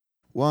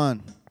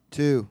One,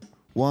 two,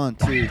 1,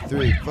 2,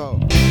 3, 4.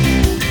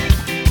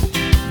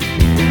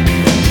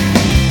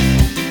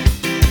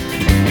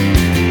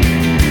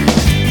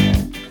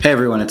 Hey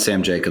everyone, it's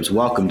Sam Jacobs.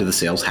 Welcome to the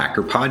Sales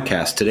Hacker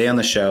Podcast. Today on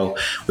the show,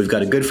 we've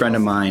got a good friend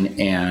of mine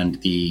and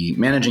the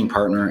managing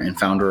partner and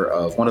founder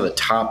of one of the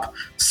top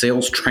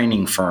sales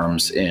training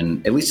firms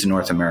at least in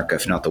North America,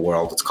 if not the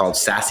world. It's called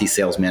Sassy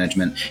Sales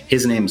Management.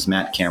 His name is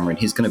Matt Cameron.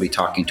 He's going to be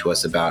talking to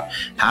us about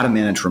how to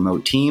manage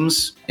remote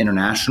teams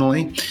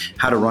internationally,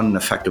 how to run an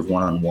effective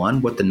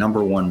one-on-one, what the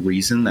number one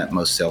reason that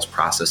most sales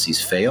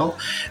processes fail,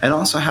 and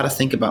also how to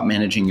think about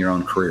managing your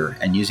own career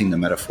and using the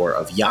metaphor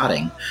of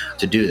yachting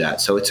to do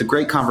that. So it's a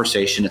great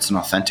conversation. It's an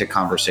authentic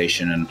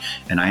conversation,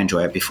 and I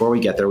enjoy it. Before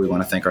we get there, we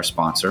want to thank our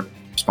sponsors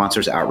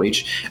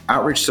Outreach.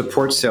 Outreach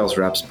supports sales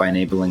reps by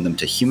enabling them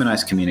to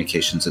humanize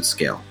communications at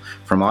scale.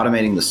 From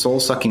automating the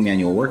soul-sucking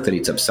manual work that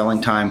eats up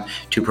selling time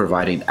to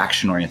providing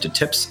action-oriented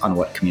tips on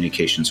what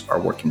communications are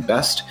working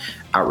best,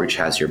 Outreach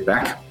has your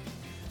back.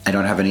 I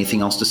don't have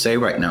anything else to say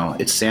right now.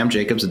 It's Sam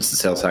Jacobs. It's the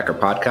Sales Hacker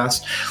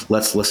Podcast.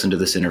 Let's listen to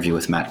this interview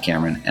with Matt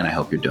Cameron, and I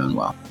hope you're doing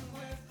well.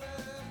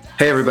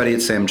 Hey everybody,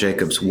 it's Sam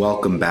Jacobs.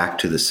 Welcome back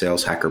to the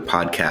Sales Hacker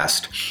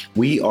Podcast.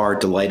 We are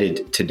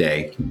delighted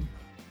today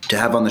to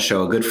have on the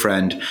show a good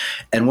friend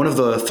and one of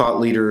the thought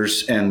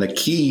leaders and the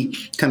key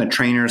kind of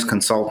trainers,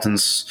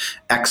 consultants,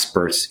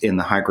 experts in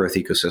the high growth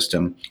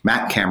ecosystem,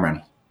 Matt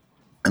Cameron.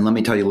 And let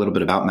me tell you a little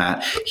bit about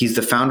Matt. He's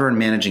the founder and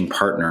managing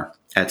partner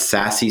at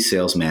Sassy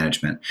Sales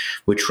Management,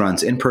 which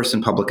runs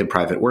in-person public and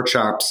private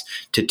workshops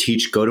to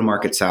teach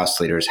go-to-market SaaS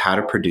leaders how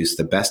to produce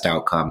the best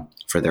outcome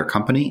for their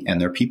company and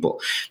their people.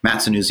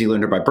 Matt's a New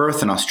Zealander by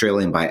birth, an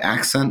Australian by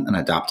accent, an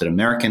adopted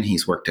American.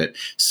 He's worked at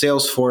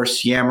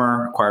Salesforce,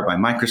 Yammer, acquired by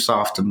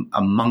Microsoft,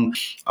 among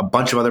a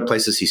bunch of other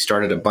places. He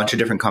started a bunch of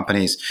different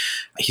companies.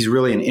 He's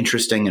really an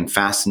interesting and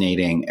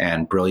fascinating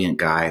and brilliant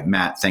guy.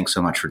 Matt, thanks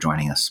so much for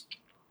joining us.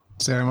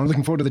 Sam, I'm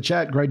looking forward to the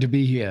chat. Great to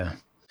be here.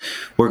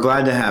 We're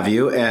glad to have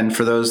you. And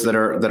for those that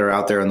are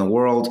out there in the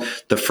world,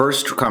 the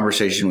first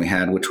conversation we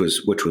had, which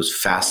was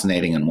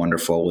fascinating and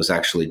wonderful, was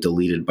actually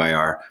deleted by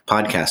our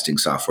podcasting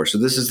software. So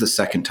this is the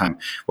second time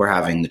we're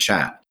having the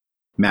chat.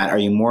 Matt, are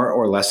you more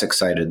or less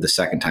excited the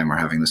second time we're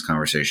having this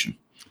conversation?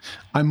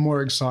 I'm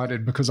more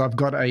excited because I've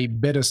got a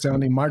better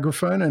sounding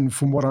microphone, and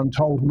from what I'm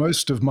told,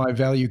 most of my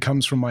value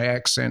comes from my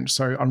accent.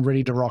 So I'm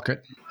ready to rock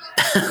it.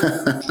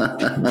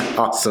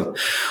 Awesome.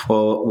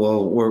 Well,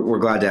 we're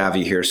glad to have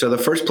you here. So the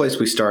first place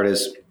we start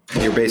is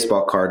your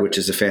baseball card, which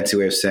is a fancy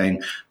way of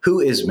saying,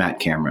 who is Matt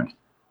Cameron?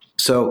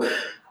 So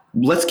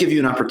let's give you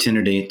an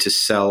opportunity to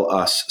sell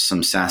us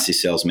some Sassy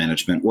Sales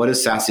Management. What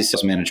is Sassy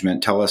Sales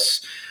Management? Tell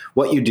us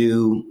what you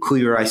do, who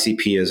your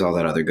ICP is, all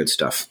that other good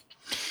stuff.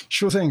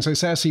 Sure thing. So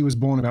Sassy was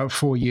born about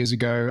 4 years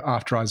ago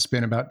after I'd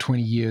spent about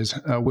 20 years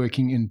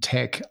working in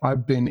tech.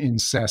 I've been in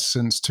SaaS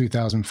since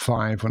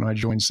 2005 when I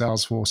joined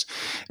Salesforce.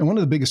 And one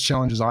of the biggest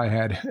challenges I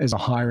had as a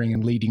hiring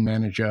and leading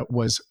manager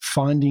was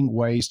finding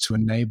ways to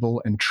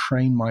enable and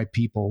train my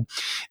people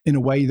in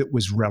a way that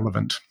was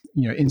relevant.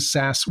 You know, in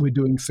SaaS, we're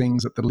doing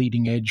things at the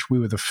leading edge. We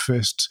were the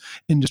first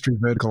industry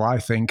vertical, I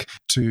think,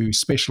 to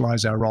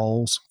specialize our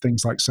roles,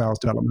 things like sales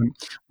development.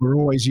 We're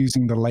always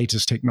using the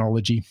latest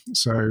technology.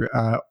 So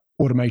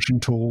automation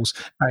tools,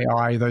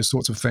 AI, those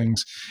sorts of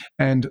things.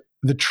 And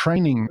the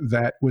training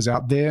that was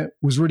out there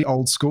was really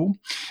old school.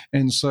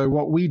 And so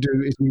what we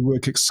do is we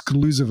work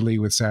exclusively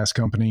with SaaS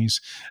companies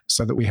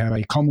so that we have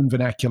a common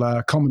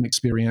vernacular, common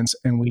experience,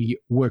 and we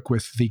work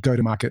with the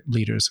go-to-market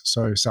leaders.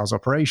 So sales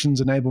operations,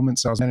 enablement,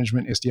 sales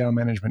management, SDR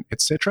management,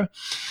 etc.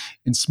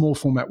 in small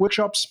format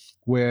workshops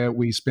where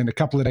we spend a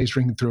couple of days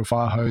drinking through a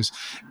fire hose,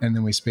 and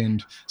then we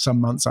spend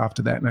some months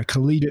after that in a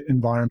collegiate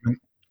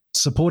environment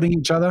supporting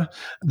each other,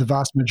 the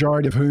vast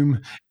majority of whom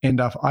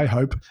end up, I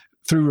hope,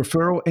 through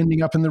referral,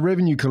 ending up in the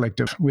Revenue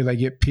Collective, where they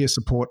get peer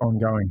support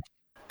ongoing.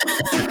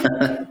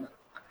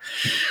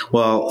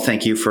 Well,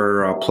 thank you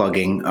for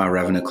plugging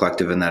Revenue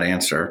Collective in that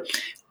answer.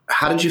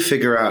 How did you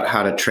figure out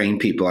how to train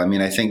people? I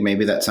mean, I think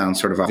maybe that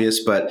sounds sort of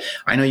obvious, but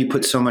I know you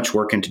put so much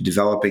work into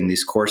developing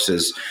these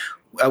courses.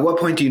 At what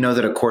point do you know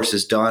that a course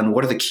is done?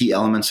 What are the key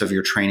elements of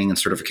your training and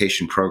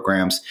certification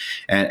programs?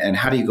 And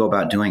how do you go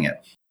about doing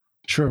it?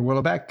 Sure.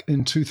 Well, back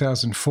in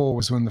 2004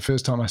 was when the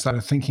first time I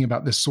started thinking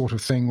about this sort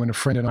of thing, when a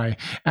friend and I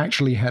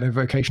actually had a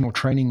vocational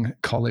training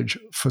college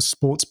for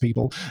sports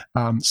people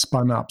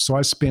spun up. So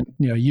I spent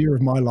a year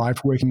of my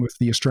life working with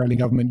the Australian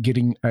government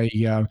getting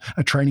a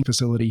training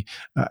facility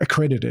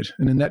accredited.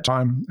 And in that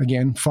time,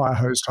 again, fire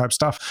hose type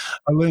stuff,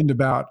 I learned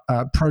about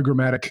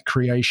programmatic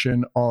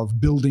creation of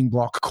building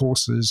block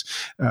courses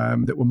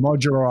that were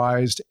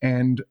modularized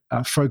and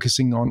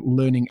focusing on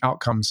learning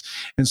outcomes.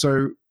 And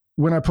so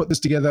when I put this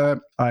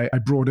together, I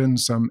brought in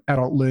some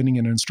adult learning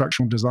and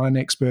instructional design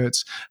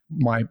experts.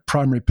 My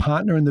primary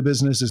partner in the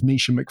business is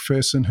Nisha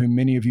McPherson, who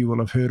many of you will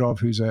have heard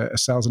of, who's a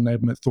sales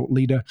enablement thought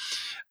leader.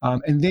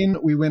 And then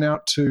we went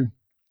out to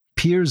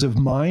peers of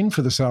mine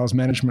for the sales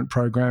management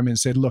program and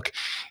said, look,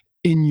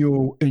 in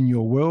your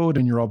world,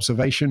 in your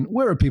observation,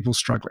 where are people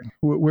struggling?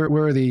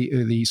 Where are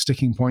the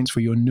sticking points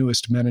for your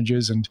newest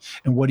managers, and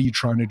what are you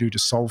trying to do to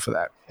solve for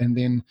that? And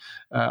then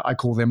I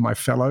call them my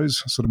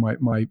fellows, sort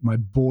of my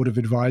board of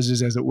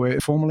advisors, as it were,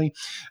 formally,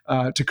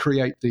 to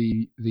create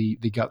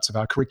the guts of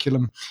our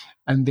curriculum.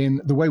 And then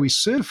the way we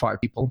certify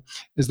people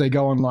is they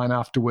go online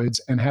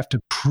afterwards and have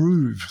to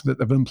prove that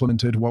they've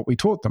implemented what we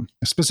taught them.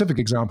 A specific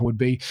example would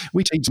be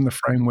we teach them the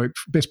framework,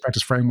 best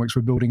practice frameworks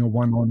for building a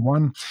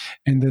one-on-one,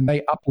 and then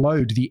they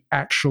upload the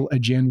actual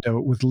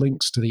agenda with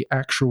links to the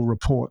actual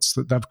reports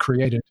that they've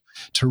created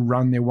to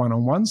run their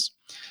one-on-ones.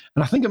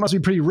 And I think it must be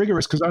pretty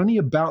rigorous because only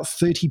about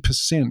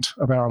 30%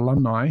 of our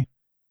alumni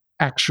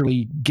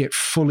actually get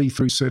fully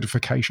through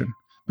certification,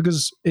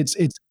 because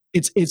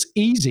it's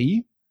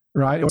easy.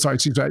 Right? Sorry,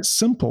 it's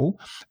simple,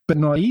 but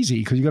not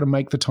easy, because you've got to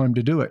make the time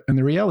to do it. And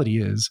the reality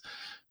is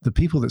the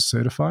people that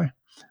certify,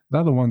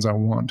 they're the ones I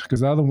want, because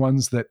they're the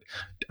ones that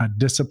are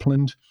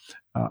disciplined,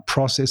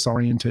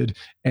 process-oriented,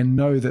 and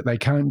know that they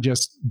can't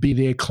just be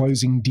there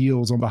closing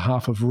deals on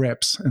behalf of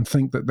reps and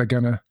think that they're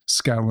going to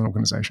scale an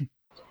organization.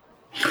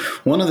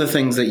 One of the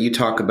things that you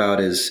talk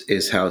about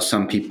is how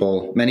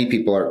many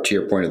people are, to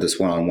your point of this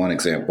one-on-one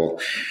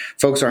example,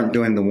 folks aren't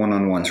doing the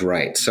one-on-ones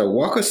right. So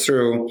walk us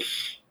through,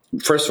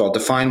 first of all,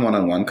 define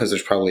one-on-one, because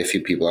there's probably a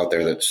few people out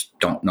there that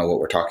don't know what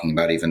we're talking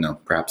about, even though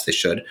perhaps they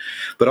should.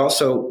 But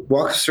also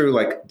walk us through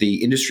like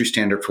the industry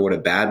standard for what a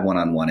bad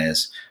one-on-one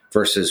is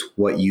versus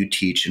what you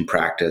teach in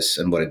practice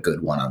and what a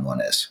good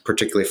one-on-one is,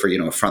 particularly for, a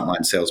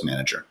frontline sales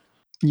manager.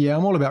 Yeah,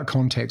 I'm all about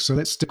context. So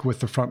let's stick with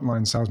the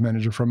frontline sales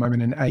manager for a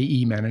moment, an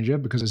AE manager,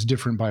 because it's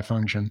different by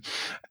function.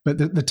 But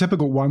the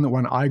typical one, the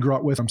one I grew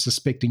up with, I'm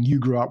suspecting you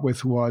grew up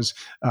with, was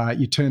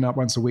you turn up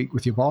once a week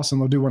with your boss and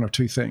they'll do one of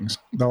two things.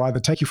 They'll either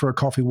take you for a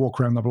coffee,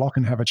 walk around the block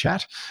and have a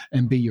chat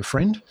and be your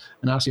friend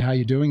and ask you how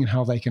you're doing and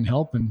how they can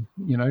help and,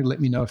 let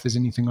me know if there's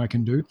anything I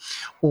can do.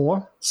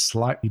 Or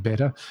slightly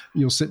better,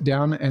 you'll sit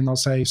down and they'll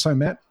say, so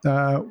Matt,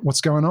 what's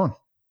going on?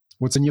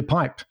 What's in your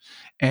pipe?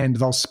 And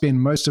they'll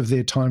spend most of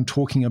their time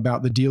talking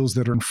about the deals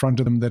that are in front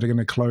of them that are going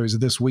to close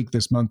this week,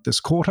 this month, this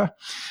quarter.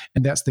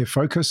 And that's their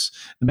focus.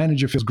 The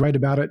manager feels great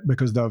about it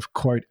because they've,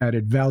 quote,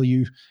 added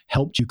value,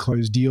 helped you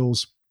close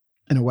deals,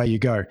 and away you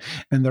go.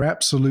 And they're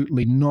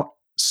absolutely not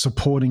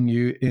supporting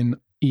you in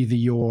either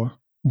your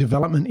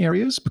development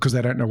areas because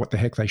they don't know what the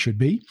heck they should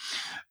be,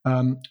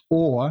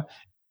 or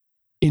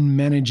in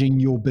managing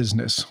your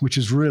business, which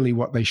is really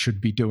what they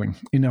should be doing.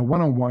 In a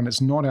one-on-one,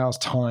 it's not our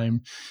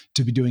time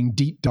to be doing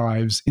deep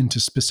dives into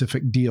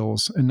specific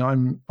deals. And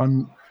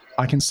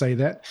I can say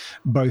that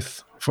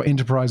both for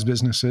enterprise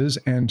businesses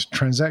and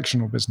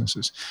transactional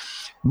businesses.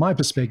 My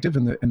perspective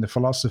and the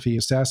philosophy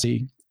of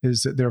SASE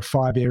is that there are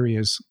 5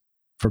 areas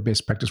for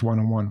best practice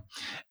one-on-one,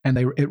 and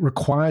it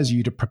requires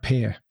you to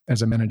prepare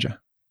as a manager.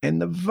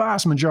 And the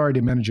vast majority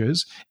of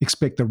managers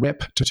expect the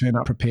rep to turn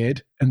up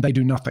prepared, and they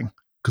do nothing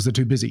because they're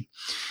too busy.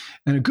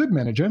 And a good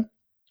manager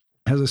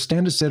has a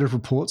standard set of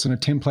reports and a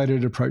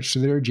templated approach to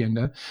their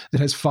agenda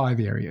that has 5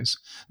 areas.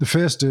 The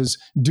first is,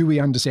 do we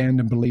understand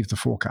and believe the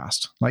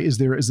forecast? Like, is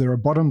there a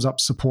bottoms-up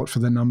support for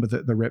the number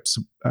that the reps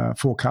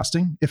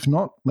forecasting? If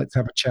not, let's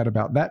have a chat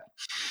about that.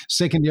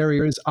 Second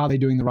area is, are they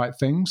doing the right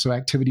thing? So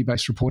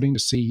activity-based reporting to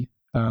see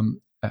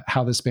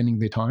how they're spending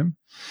their time.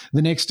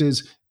 The next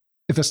is,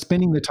 if they're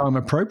spending their time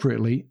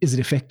appropriately, is it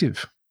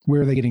effective?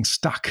 Where are they getting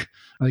stuck?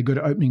 Are they good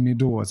at opening their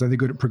doors? Are they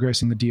good at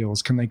progressing the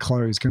deals? Can they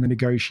close? Can they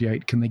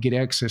negotiate? Can they get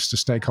access to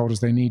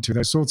stakeholders they need to?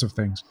 Those sorts of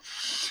things.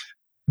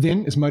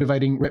 Then it's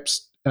motivating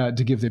reps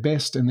to give their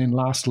best. And then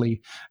lastly,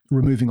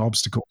 removing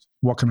obstacles.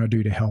 What can I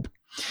do to help?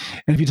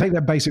 And if you take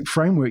that basic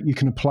framework, you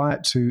can apply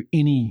it to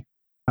any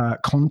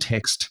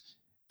context.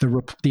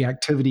 The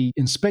activity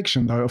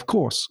inspection, though, of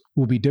course,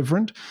 will be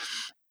different.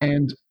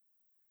 And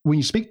when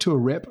you speak to a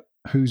rep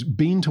who's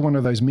been to one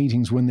of those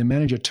meetings when the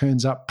manager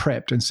turns up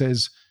prepped and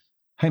says,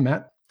 hey,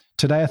 Matt,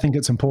 today I think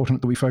it's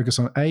important that we focus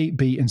on A,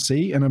 B, and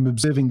C, and I'm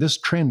observing this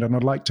trend and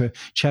I'd like to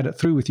chat it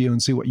through with you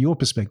and see what your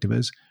perspective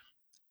is,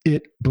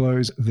 it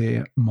blows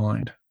their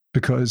mind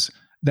because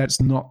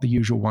that's not the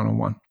usual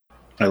one-on-one.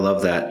 I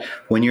love that.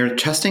 When you're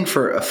testing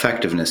for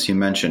effectiveness, you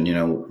mentioned,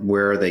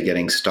 where are they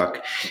getting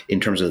stuck in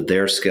terms of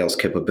their skills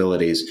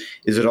capabilities?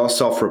 Is it all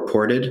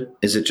self-reported?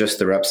 Is it just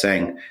the rep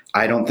saying,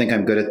 I don't think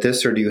I'm good at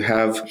this? Or do you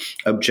have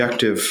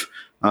objective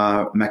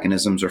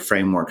mechanisms or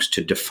frameworks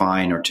to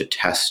define or to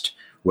test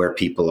where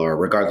people are,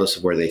 regardless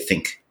of where they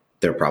think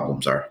their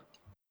problems are?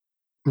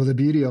 Well, the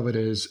beauty of it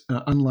is,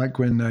 unlike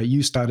when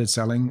you started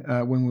selling,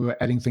 when we were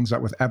adding things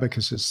like with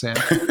Abacus as Sam,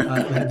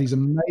 they have these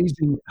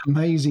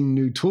amazing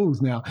new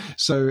tools now.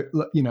 So,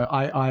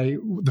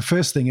 the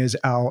first thing is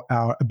our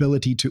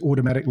ability to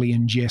automatically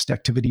ingest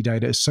activity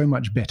data is so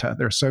much better.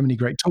 There are so many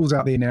great tools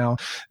out there now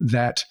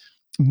that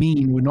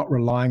mean we're not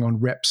relying on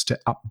reps to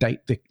update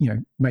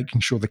making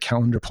sure the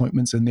calendar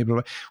appointments and there.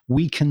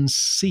 We can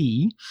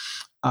see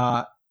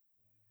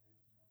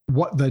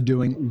what they're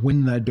doing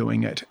when they're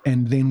doing it.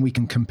 And then we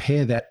can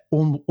compare that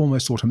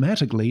almost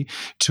automatically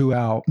to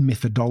our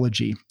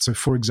methodology. So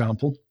for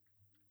example,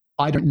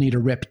 I don't need a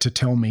rep to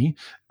tell me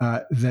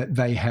that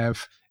they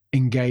have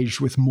engaged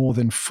with more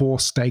than 4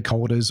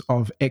 stakeholders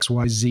of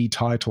XYZ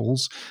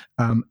titles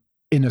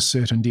in a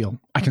certain deal.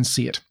 I can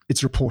see it.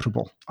 It's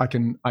reportable. I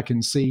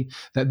can see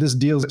that this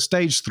deal's at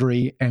stage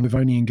 3 and we've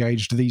only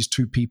engaged these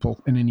 2 people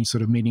in any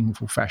sort of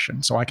meaningful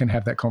fashion. So I can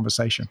have that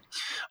conversation.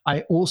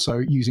 I also,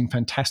 using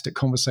fantastic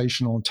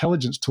conversational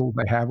intelligence tool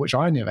they have, which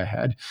I never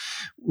had,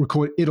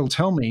 it'll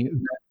tell me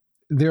that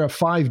there are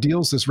 5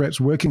 deals this rep's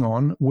working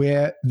on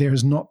where there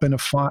has not been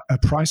a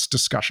price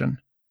discussion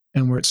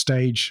and we're at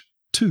stage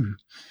 2,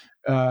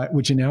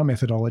 which in our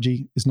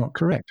methodology is not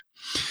correct.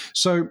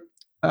 So,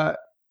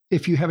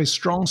 if you have a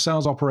strong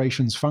sales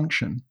operations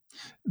function,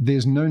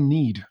 there's no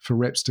need for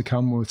reps to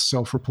come with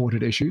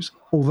self-reported issues,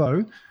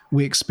 although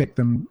we expect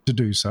them to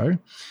do so.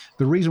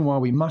 The reason why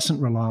we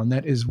mustn't rely on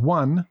that is,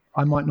 one,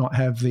 I might not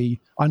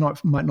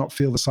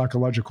feel the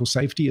psychological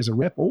safety as a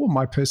rep, or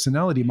my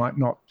personality might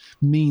not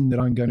mean that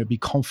I'm going to be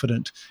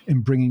confident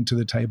in bringing to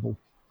the table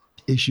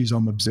issues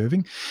I'm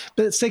observing.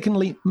 But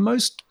secondly,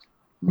 most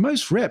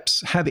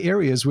reps have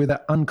areas where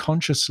they're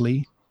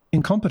unconsciously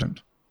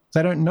incompetent.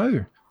 They don't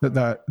know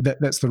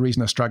that's the reason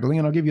they're struggling.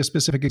 And I'll give you a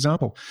specific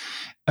example.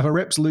 If a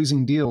rep's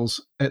losing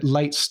deals at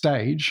late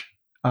stage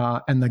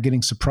and they're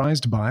getting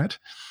surprised by it,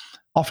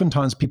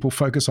 oftentimes people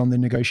focus on their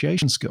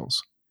negotiation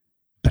skills.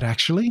 But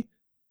actually,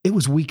 it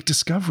was weak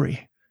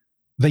discovery.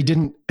 They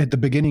didn't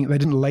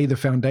lay the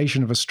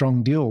foundation of a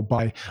strong deal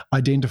by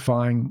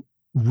identifying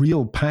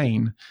real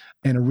pain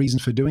and a reason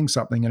for doing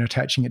something and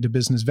attaching it to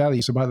business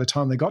value. So by the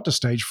time they got to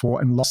stage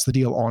 4 and lost the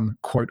deal on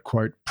quote,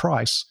 quote,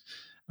 price,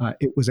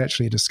 it was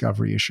actually a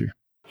discovery issue.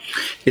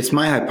 It's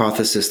my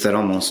hypothesis that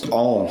almost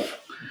all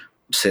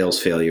sales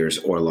failures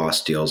or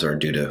lost deals are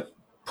due to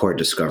poor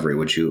discovery.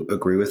 Would you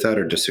agree with that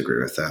or disagree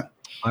with that?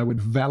 I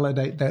would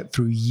validate that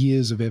through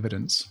years of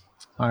evidence.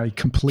 I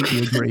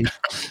completely agree.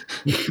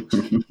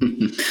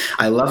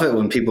 I love it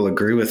when people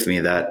agree with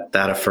me that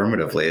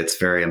affirmatively. It's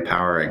very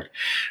empowering.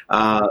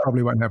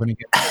 Probably won't happen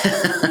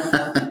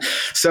again.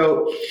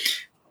 So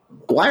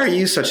why are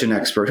you such an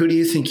expert? Who do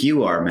you think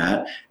you are,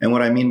 Matt? And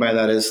what I mean by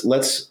that is,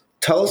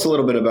 tell us a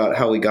little bit about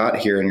how we got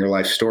here in your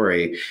life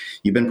story.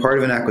 You've been part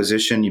of an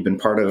acquisition. You've been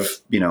part of,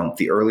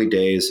 the early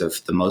days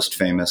of the most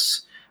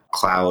famous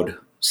cloud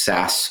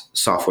SaaS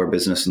software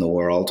business in the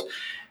world.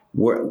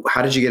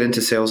 How did you get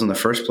into sales in the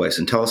first place?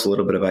 And tell us a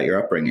little bit about your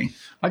upbringing.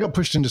 I got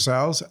pushed into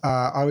sales.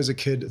 I was a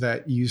kid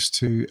that used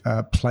to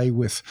play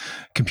with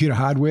computer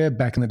hardware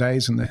back in the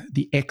days, and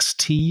the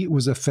XT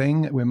was a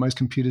thing where most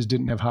computers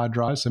didn't have hard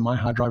drives. So my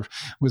hard drive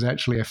was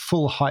actually a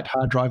full height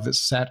hard drive that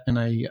sat in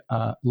a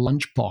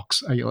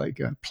lunchbox, like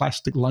a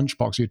plastic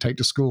lunchbox you'd take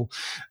to school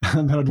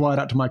that I'd wired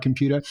up to my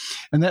computer.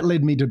 And that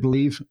led me to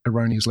believe,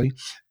 erroneously,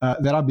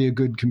 that I'd be a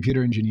good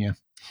computer engineer.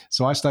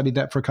 So I studied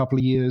that for a couple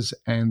of years,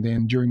 and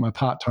then during my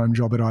part-time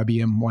job at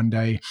IBM one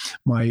day,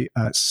 my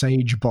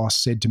sage boss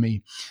said to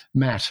me,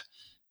 "Matt,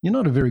 you're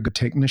not a very good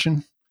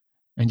technician,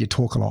 and you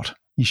talk a lot.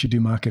 You should do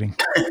marketing."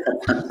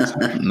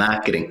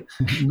 Marketing.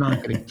 He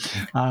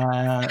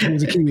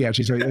was a Kiwi,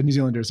 actually, so a New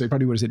Zealander, so he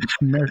probably would have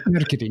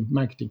said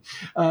marketing.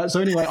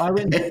 So anyway, I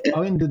went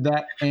and did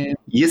that, and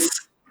yes.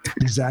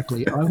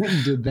 Exactly. I went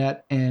and did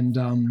that and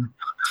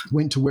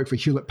went to work for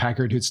Hewlett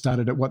Packard, who'd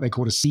started at what they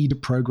called a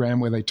seed program,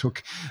 where they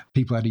took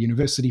people out of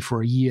university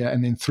for a year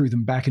and then threw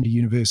them back into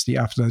university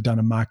after they'd done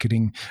a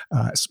marketing,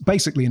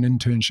 basically an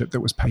internship that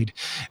was paid.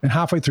 And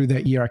halfway through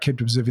that year, I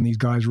kept observing these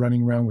guys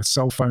running around with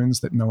cell phones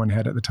that no one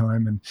had at the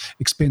time and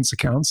expense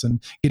accounts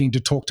and getting to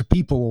talk to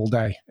people all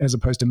day, as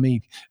opposed to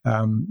me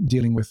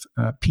dealing with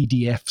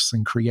PDFs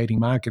and creating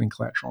marketing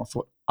collateral. I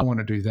thought, I want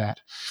to do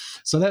that.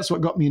 So that's what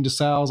got me into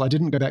sales. I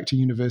didn't go back to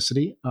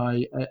university.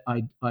 I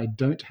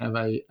don't have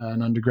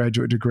an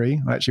undergraduate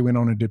degree. I actually went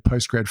on and did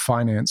postgrad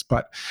finance,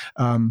 but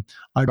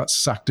I got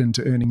sucked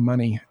into earning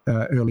money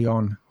early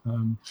on.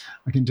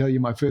 I can tell you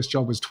my first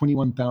job was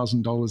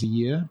 $21,000 a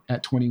year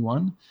at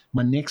 21.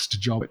 My next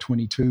job at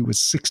 22 was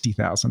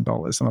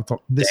 $60,000. And I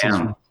thought,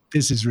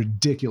 this is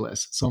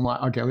ridiculous. So I'm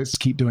like, okay, let's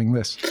keep doing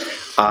this.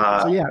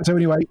 So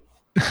anyway,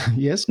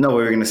 yes? No, what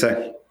were you going to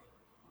say?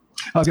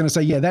 I was going to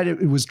say, that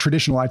it was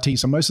traditional IT.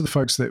 So most of the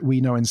folks that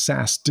we know in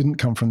SaaS didn't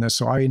come from this.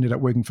 So I ended up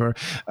working for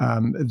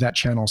that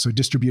channel. So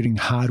distributing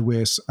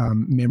hardware,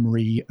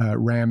 memory,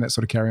 RAM, that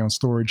sort of carry-on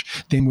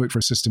storage. Then worked for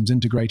a systems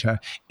integrator.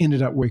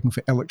 Ended up working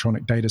for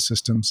Electronic Data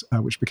Systems,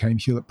 which became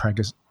Hewlett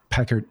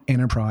Packard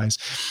Enterprise.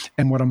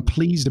 And what I'm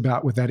pleased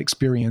about with that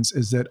experience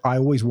is that I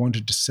always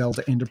wanted to sell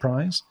to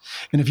enterprise.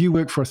 And if you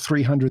work for a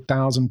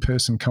 300,000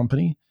 person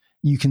company,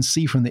 you can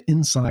see from the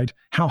inside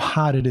how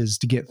hard it is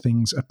to get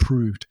things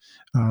approved,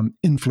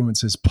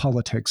 influences,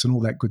 politics, and all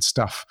that good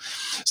stuff.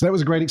 So that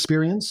was a great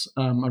experience.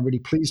 I'm really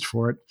pleased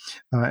for it.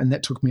 And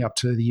that took me up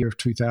to the year of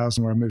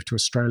 2000, where I moved to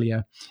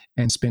Australia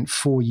and spent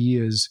 4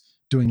 years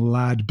doing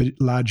large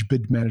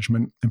bid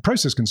management and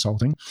process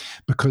consulting,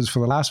 because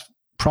for the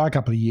prior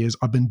couple of years,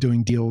 I've been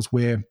doing deals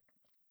where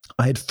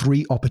I had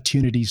 3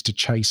 opportunities to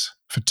chase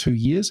for 2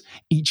 years,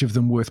 each of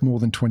them worth more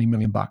than $20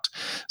 million.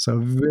 So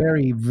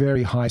very,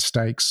 very high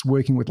stakes,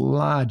 working with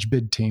large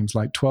bid teams,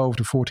 like 12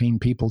 to 14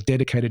 people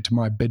dedicated to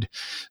my bid.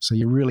 So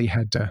you really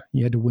had to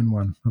win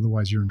one,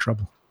 otherwise you're in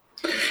trouble.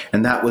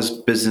 And that was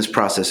business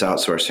process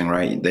outsourcing,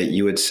 right? That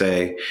you would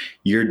say,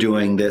 you're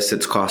doing this,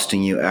 it's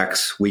costing you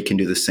X, we can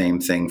do the same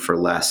thing for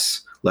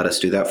less. Let us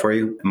do that for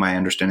you. Am I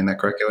understanding that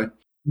correctly?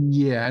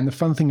 Yeah, and the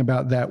fun thing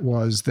about that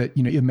was that,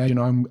 imagine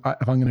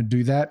if I'm going to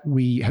do that,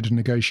 we had to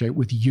negotiate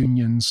with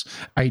unions,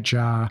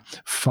 HR,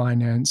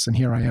 finance, and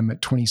here I am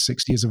at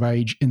 26 years of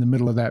age in the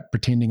middle of that,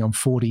 pretending I'm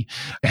 40.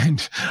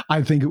 And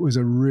I think it was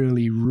a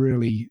really,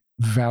 really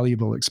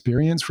valuable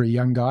experience for a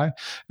young guy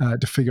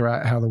to figure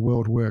out how the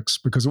world works,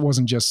 because it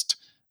wasn't just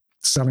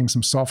selling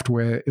some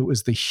software, it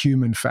was the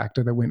human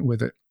factor that went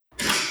with it.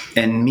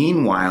 And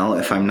meanwhile,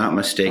 if I'm not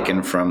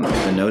mistaken from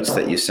the notes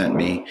that you sent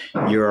me,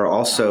 you're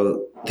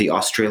also the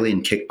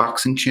Australian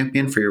kickboxing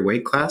champion for your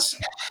weight class.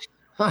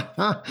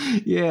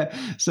 Yeah.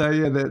 So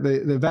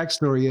the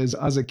backstory is,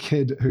 I was a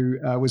kid who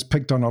was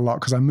picked on a lot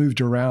because I moved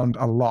around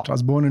a lot. I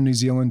was born in New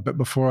Zealand, but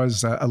before I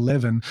was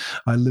 11,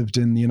 I lived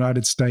in the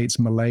United States,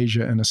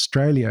 Malaysia, and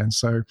Australia. And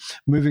so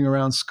moving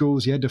around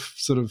schools, you had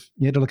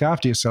to look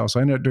after yourself. So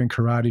I ended up doing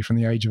karate from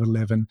the age of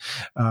 11,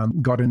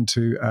 got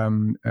into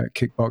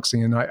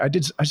kickboxing, and I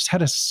just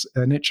had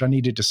an itch I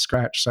needed to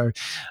scratch. So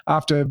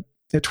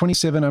at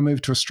 27, I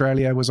moved to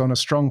Australia, was on a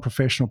strong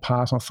professional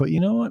path. I thought, you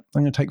know what,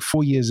 I'm going to take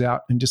 4 years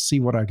out and just see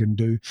what I can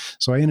do.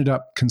 So I ended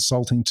up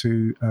consulting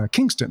to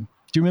Kingston.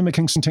 Do you remember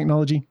Kingston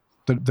Technology?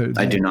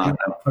 I do not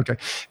know. Okay.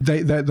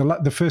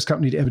 The first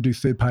company to ever do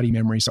third-party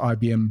memory, so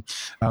IBM,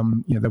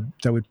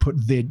 they would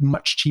put their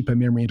much cheaper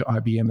memory into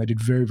IBM. They did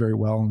very, very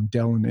well, and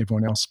Dell and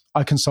everyone else.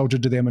 I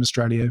consulted to them in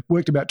Australia,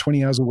 worked about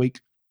 20 hours a week,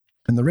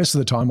 and the rest of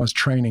the time I was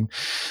training.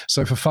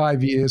 So for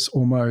 5 years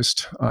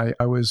almost,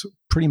 I was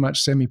pretty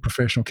much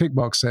semi-professional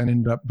kickboxer and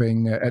ended up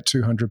being, at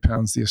 200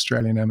 pounds, the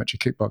Australian amateur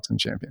kickboxing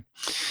champion,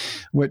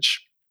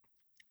 which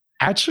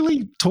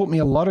actually taught me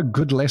a lot of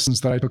good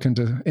lessons that I took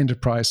into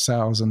enterprise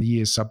sales in the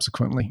years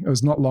subsequently. It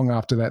was not long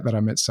after that I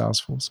met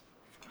Salesforce.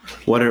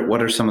 What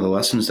are some of the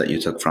lessons that you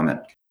took from it?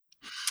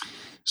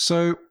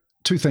 So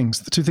two things.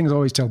 The 2 things I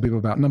always tell people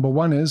about. Number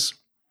one is,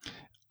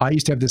 I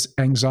used to have this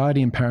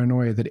anxiety and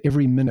paranoia that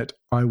every minute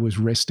I was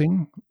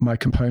resting, my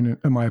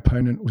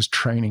opponent was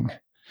training.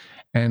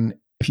 And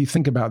if you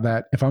think about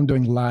that, if I'm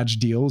doing large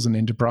deals in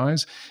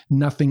enterprise,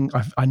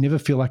 I never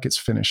feel like it's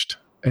finished.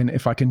 And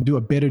if I can do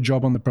a better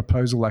job on the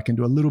proposal, I can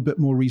do a little bit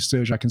more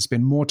research, I can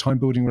spend more time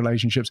building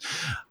relationships.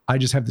 I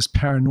just have this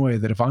paranoia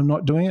that if I'm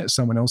not doing it,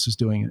 someone else is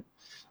doing it.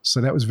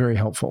 So that was very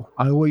helpful.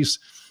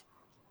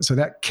 So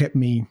that kept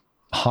me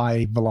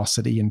high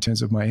velocity in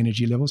terms of my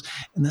energy levels.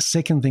 And the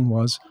second thing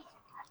was,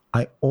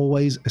 I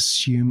always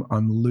assume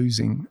I'm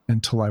losing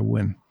until I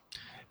win.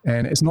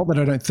 And it's not that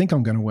I don't think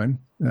I'm going to win.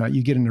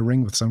 You get in a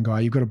ring with some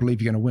guy, you've got to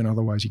believe you're going to win,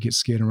 otherwise you get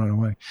scared and run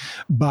away.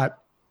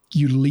 But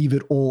you leave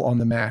it all on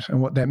the mat.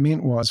 And what that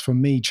meant was, for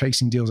me,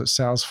 chasing deals at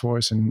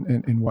Salesforce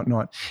and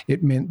whatnot,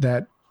 it meant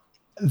that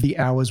the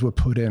hours were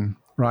put in,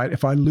 right?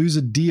 If I lose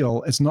a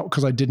deal, it's not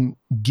because I didn't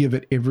give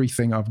it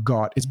everything I've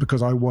got. It's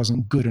because I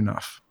wasn't good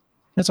enough.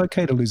 It's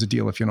okay to lose a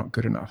deal if you're not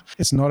good enough.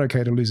 It's not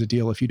okay to lose a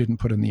deal if you didn't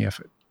put in the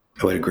effort.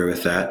 I would agree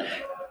with that.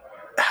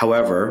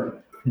 However,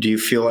 do you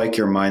feel like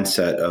your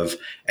mindset of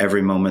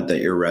every moment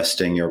that you're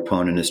resting, your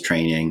opponent is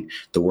training,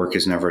 the work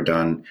is never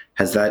done,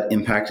 has that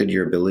impacted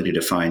your ability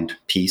to find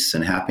peace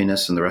and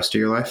happiness in the rest of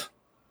your life?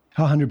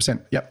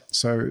 100%. Yep.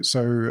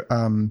 So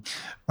I'm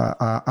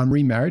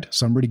remarried,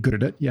 so I'm really good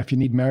at it. Yeah. If you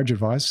need marriage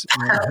advice,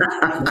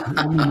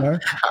 let me know.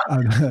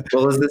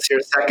 Well, is this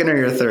your second or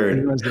your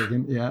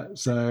third? Yeah.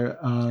 So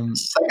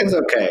second's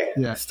okay.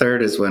 Yeah.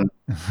 Third is when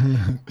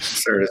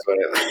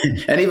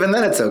and even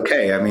then it's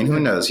okay. I mean, who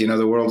knows?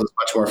 The world is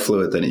much more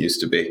fluid than it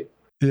used to be.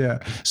 Yeah.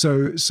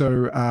 So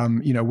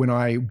when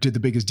I did the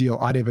biggest deal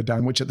I'd ever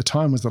done, which at the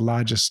time was the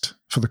largest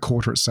for the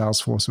quarter at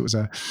Salesforce, it was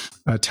a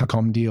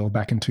telecom deal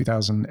back in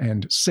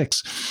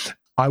 2006.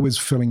 I was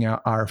filling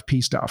out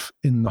RFP stuff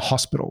in the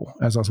hospital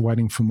as I was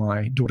waiting for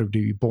my daughter to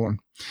be born.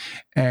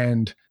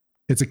 And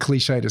it's a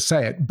cliche to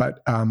say it,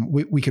 but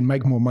we can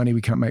make more money,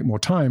 we can't make more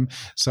time.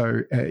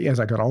 So as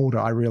I got older,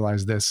 I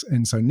realized this.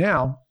 And so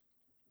now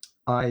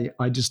I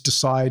just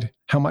decide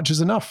how much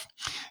is enough.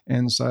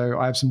 And so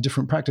I have some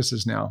different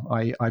practices now.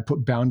 I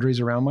put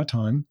boundaries around my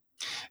time,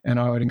 and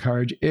I would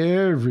encourage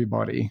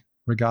everybody,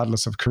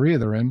 regardless of career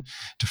they're in,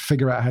 to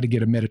figure out how to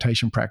get a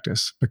meditation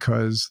practice,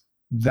 because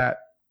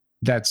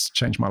that's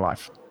changed my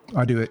life.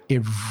 I do it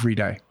every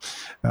day.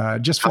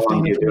 Just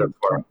 15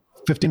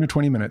 to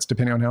 20 minutes,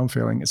 depending on how I'm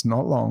feeling. It's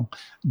not long,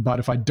 but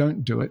if I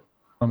don't do it,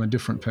 I'm a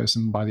different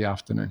person by the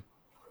afternoon.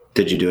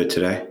 Did you do it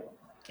today?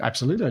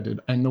 Absolutely, I did.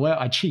 And the way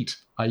I cheat,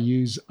 I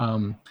use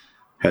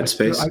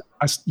Headspace.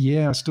 I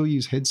still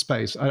use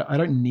Headspace. I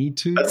don't need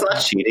to. That's not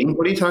cheating.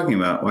 What are you talking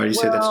about? Why do you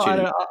say that's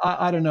cheating?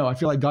 I don't know. I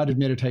feel like guided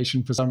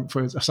meditation for someone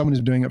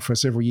who's doing it for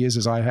several years,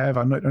 as I have,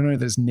 I don't know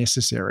that it's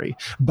necessary,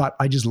 but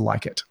I just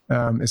like it.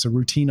 It's a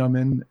routine I'm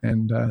in,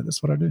 and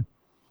that's what I do.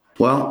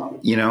 Well,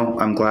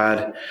 I'm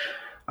glad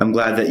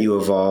that you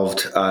evolved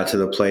to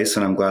the place,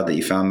 and I'm glad that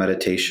you found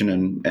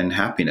meditation and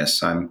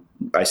happiness.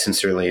 I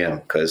sincerely am,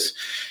 because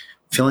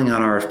filling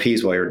out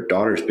RFPs while your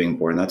daughter's being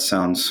born,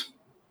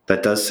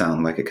 that does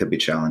sound like it could be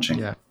challenging.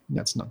 Yeah,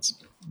 that's nuts.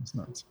 It's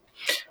nuts.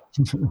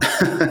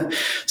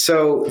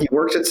 So you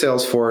worked at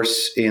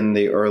Salesforce in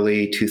the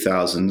early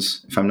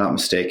 2000s, if I'm not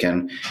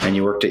mistaken, and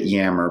you worked at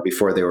Yammer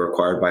before they were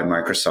acquired by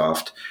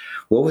Microsoft.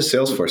 What was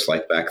Salesforce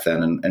like back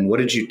then? And what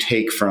did you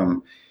take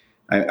from,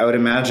 I would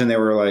imagine they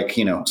were like,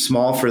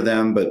 small for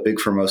them, but big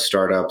for most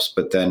startups,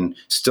 but then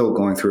still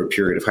going through a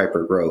period of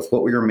hyper growth.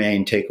 What were your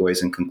main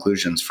takeaways and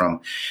conclusions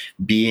from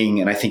being,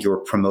 and I think you were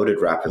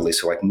promoted rapidly,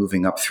 so like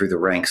moving up through the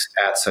ranks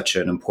at such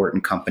an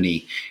important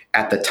company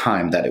at the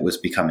time that it was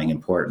becoming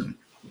important?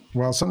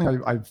 Well,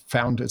 something I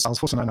found at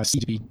Salesforce, and I see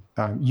to be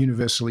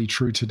universally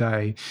true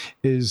today,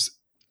 is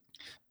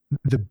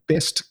the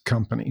best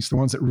companies, the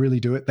ones that really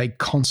do it, they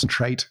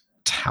concentrate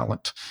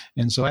talent.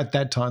 And so at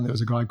that time, there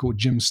was a guy called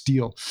Jim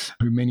Steele,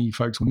 who many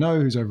folks will know,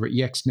 who's over at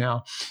Yext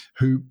now,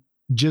 who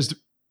just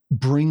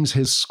brings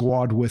his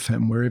squad with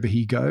him wherever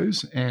he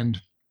goes,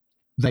 and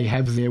they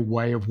have their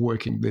way of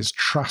working. There's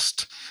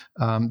trust,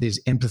 there's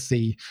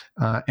empathy,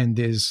 and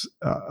there's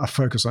a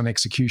focus on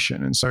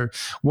execution. And so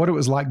what it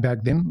was like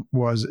back then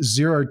was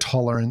zero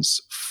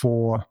tolerance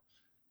for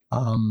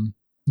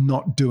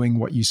not doing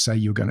what you say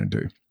you're going to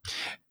do.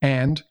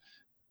 And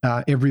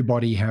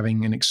everybody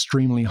having an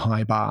extremely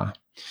high bar.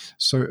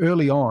 So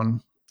early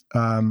on,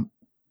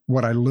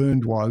 what I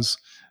learned was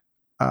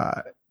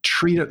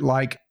treat it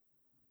like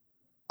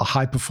a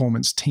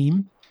high-performance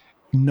team.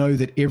 Know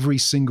that every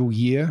single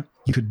year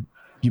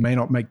you may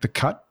not make the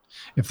cut.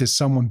 If there's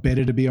someone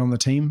better to be on the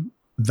team,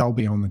 they'll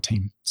be on the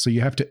team. So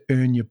you have to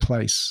earn your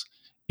place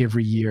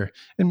every year.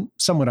 And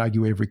some would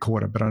argue every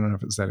quarter, but I don't know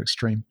if it's that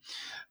extreme.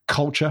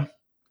 Culture.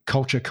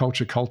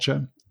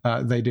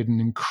 They did an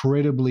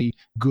incredibly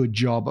good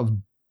job of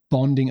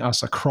bonding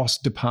us across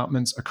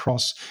departments,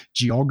 across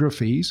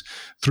geographies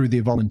through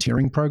their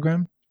volunteering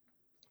program.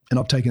 And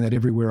I've taken that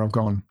everywhere I've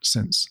gone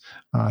since.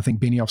 I think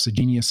Benioff's a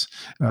genius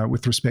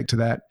with respect to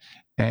that.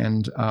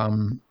 And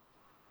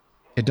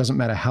it doesn't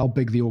matter how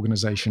big the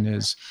organization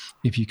is,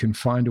 if you can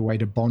find a way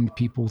to bond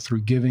people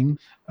through giving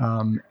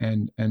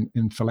and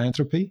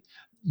philanthropy,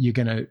 you're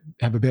going to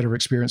have a better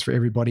experience for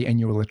everybody,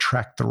 and you will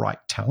attract the right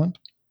talent.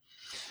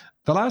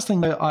 The last thing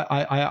that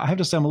I have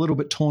to say I'm a little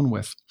bit torn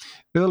with.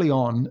 Early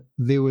on,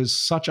 there was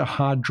such a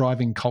hard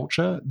driving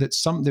culture that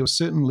there was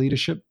certain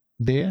leadership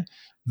there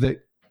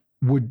that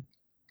would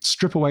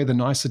strip away the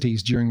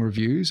niceties during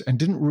reviews and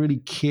didn't really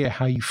care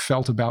how you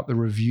felt about the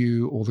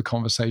review or the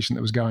conversation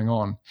that was going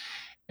on.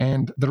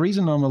 And the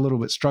reason I'm a little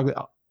bit struggling,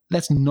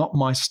 that's not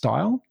my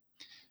style.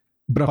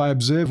 But if I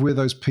observe where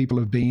those people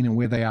have been and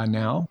where they are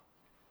now,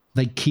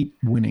 they keep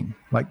winning.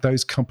 Like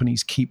those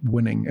companies keep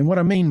winning. And what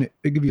I mean,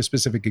 I'll give you a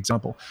specific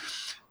example.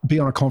 Be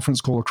on a conference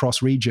call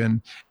across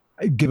region,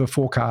 give a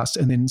forecast,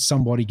 and then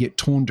somebody get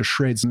torn to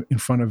shreds in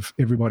front of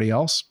everybody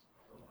else.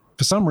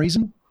 For some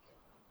reason,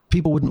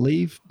 people wouldn't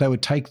leave. They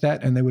would take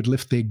that and they would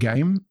lift their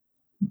game.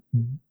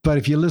 But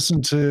if you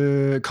listen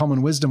to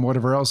common wisdom,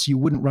 whatever else, you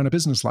wouldn't run a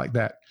business like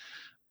that.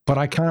 But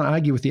I can't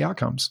argue with the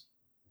outcomes.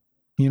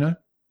 They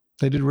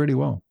did really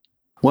well.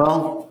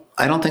 Well,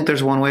 I don't think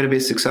there's one way to be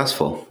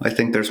successful. I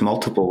think there's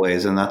multiple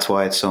ways, and that's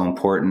why it's so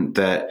important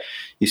that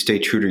you stay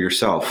true to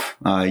yourself.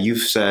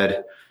 You've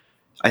said,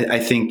 I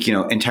think,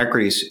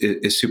 integrity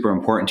is super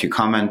important to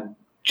you.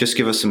 Just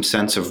give us some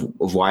sense of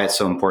why it's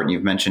so important.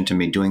 You've mentioned to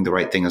me doing the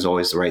right thing is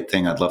always the right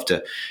thing. I'd love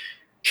to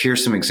hear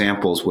some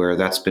examples where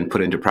that's been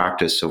put into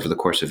practice over the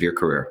course of your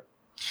career.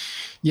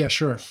 Yeah,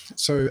 sure.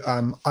 So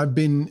I've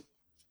been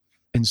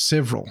in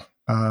several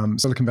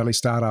Silicon Valley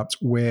startups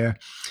where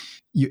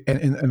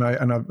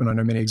I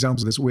know many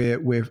examples of this,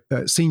 where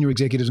senior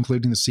executives,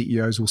 including the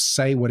CEOs, will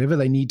say whatever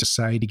they need to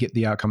say to get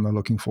the outcome they're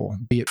looking for,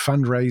 be it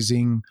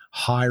fundraising,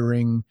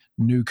 hiring,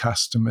 new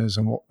customers,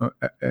 and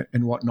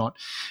whatnot.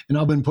 And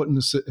I've been put in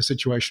a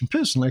situation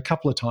personally a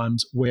couple of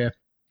times where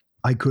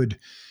I could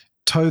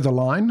toe the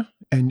line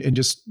and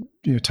just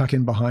tuck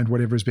in behind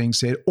whatever is being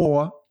said,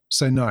 or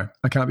say, no,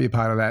 I can't be a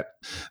part of that.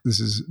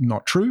 This is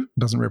not true. It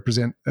doesn't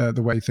represent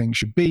the way things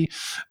should be.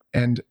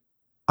 And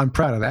I'm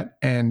proud of that.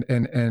 And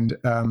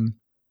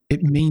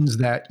it means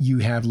that you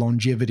have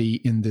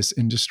longevity in this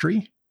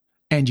industry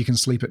and you can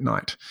sleep at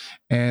night.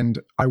 And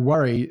I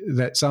worry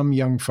that some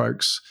young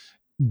folks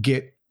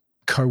get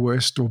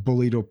coerced or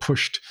bullied or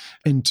pushed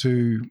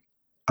into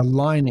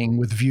aligning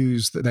with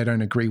views that they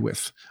don't agree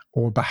with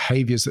or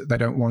behaviors that they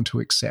don't want to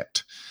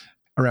accept,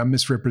 around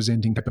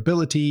misrepresenting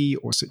capability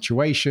or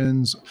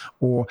situations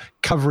or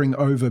covering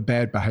over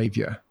bad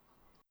behavior.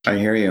 I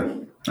hear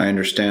you. I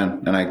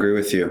understand. And I agree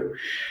with you.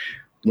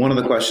 One of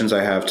the questions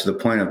I have, to the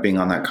point of being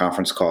on that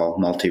conference call,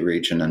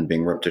 multi-region and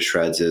being ripped to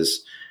shreds,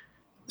 is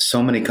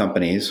so many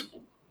companies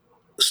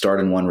start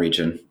in one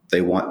region.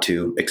 They want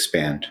to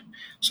expand.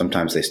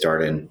 Sometimes they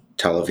start in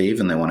Tel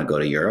Aviv and they want to go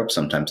to Europe.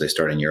 Sometimes they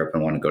start in Europe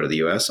and want to go to the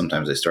US.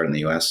 Sometimes they start in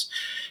the US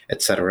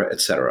et cetera, et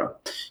cetera.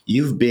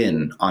 You've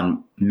been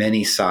on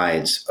many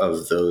sides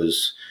of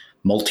those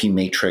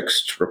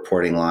multi-matrixed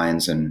reporting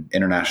lines and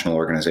international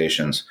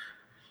organizations.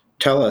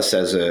 Tell us,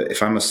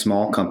 if I'm a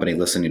small company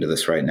listening to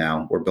this right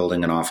now, we're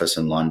building an office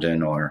in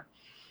London or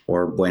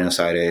Buenos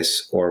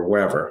Aires or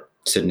wherever,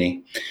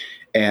 Sydney,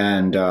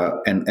 and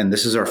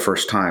this is our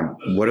first time.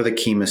 What are the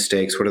key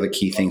mistakes? What are the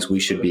key things we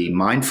should be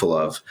mindful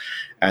of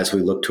as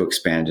we look to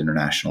expand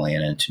internationally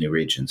and into new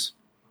regions?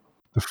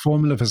 The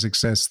formula for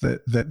success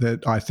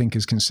that I think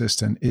is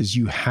consistent is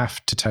you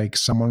have to take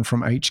someone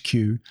from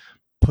HQ,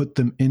 put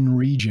them in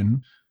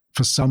region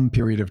for some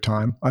period of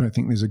time. I don't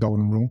think there's a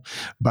golden rule,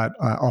 but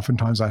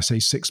oftentimes I say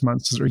 6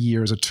 months or a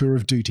year as a tour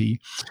of duty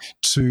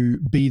to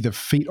be the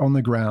feet on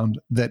the ground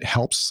that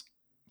helps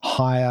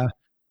hire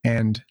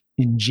and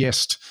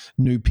ingest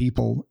new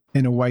people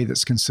in a way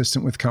that's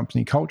consistent with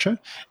company culture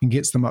and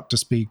gets them up to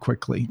speed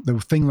quickly. The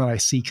thing that I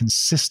see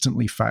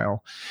consistently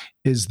fail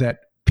is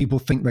that people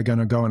think they're going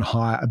to go and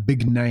hire a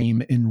big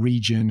name in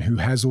region who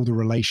has all the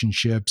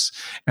relationships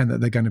and that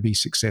they're going to be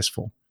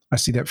successful. I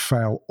see that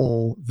fail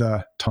all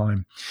the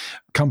time.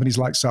 Companies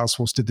like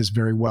Salesforce did this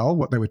very well.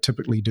 What they would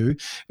typically do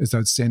is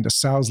they'd send a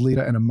sales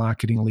leader and a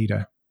marketing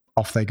leader.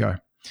 Off they go,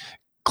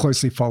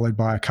 closely followed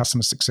by a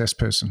customer success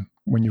person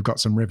when you've got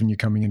some revenue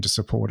coming in to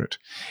support it.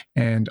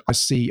 And I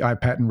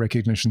have pattern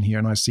recognition here,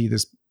 and I see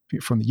this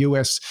from the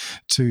US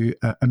to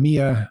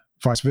EMEA,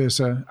 vice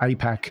versa,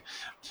 APAC.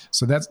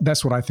 So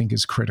that's what I think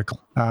is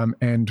critical.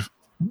 And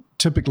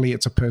typically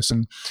it's a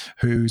person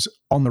who's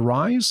on the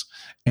rise,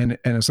 and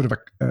a sort of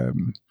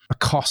a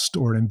cost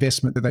or an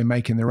investment that they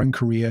make in their own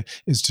career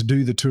is to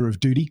do the tour of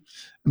duty,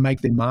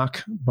 make their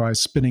mark by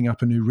spinning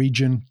up a new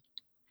region,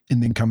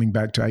 and then coming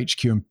back to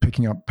HQ and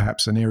picking up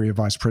perhaps an area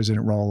vice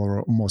president role or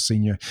a more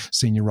senior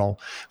role.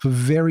 For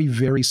very,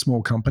 very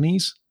small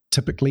companies,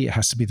 typically it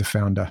has to be the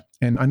founder.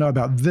 And I know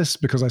about this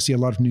because I see a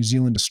lot of New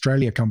Zealand,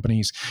 Australia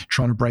companies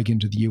trying to break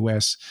into the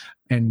US.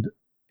 And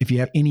if you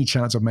have any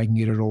chance of making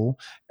it at all,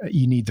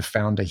 you need the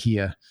founder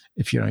here.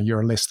 If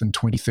you're a less than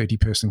 20, 30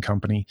 person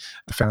company,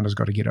 the founder's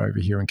got to get over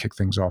here and kick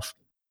things off.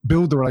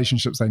 Build the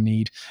relationships they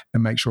need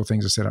and make sure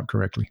things are set up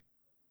correctly.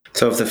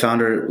 So if the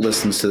founder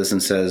listens to this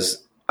and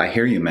says, I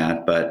hear you,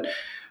 Matt, but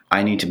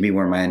I need to be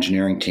where my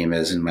engineering team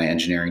is, and my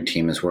engineering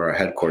team is where our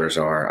headquarters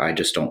are. I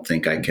just don't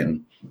think I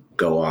can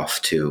go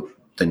off to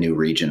the new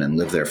region and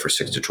live there for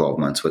 6 to 12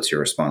 months. What's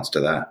your response to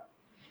that?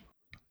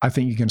 I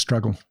think you can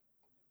struggle.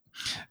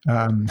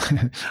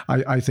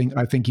 I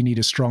think you need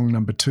a strong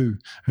number two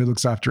who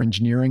looks after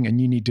engineering,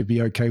 and you need to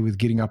be okay with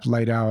getting up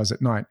late hours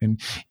at night.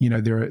 And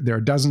there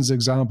are dozens of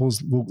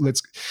examples. Well,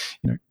 let's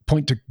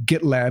point to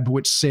GitLab,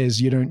 which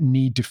says you don't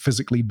need to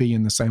physically be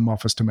in the same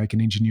office to make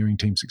an engineering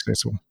team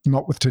successful.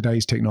 Not with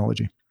today's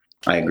technology.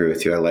 I agree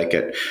with you. I like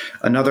it.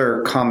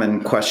 Another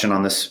common question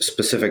on this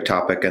specific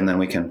topic, and then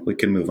we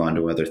can move on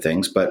to other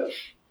things, but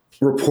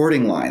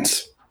reporting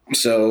lines.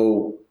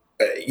 So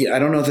I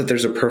don't know that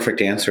there's a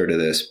perfect answer to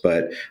this,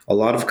 but a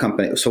lot of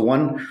companies. So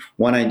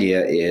one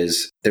idea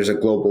is there's a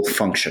global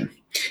function,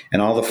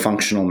 and all the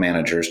functional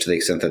managers, to the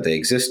extent that they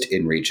exist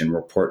in region,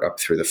 report up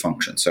through the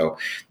function. So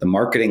the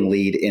marketing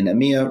lead in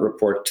EMEA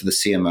report to the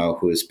CMO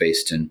who is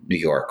based in New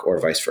York, or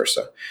vice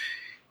versa.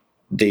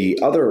 The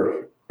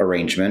other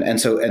arrangement,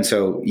 and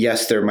so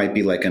yes, there might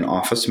be like an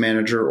office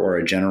manager or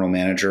a general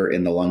manager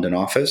in the London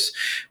office,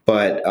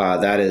 but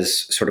that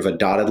is sort of a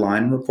dotted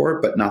line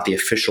report, but not the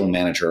official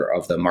manager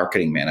of the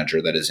marketing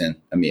manager that is in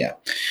EMEA.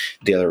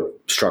 The other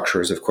structure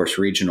is, of course,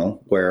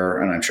 regional,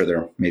 and I'm sure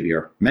there maybe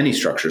are many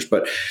structures,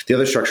 but the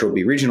other structure will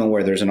be regional,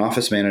 where there's an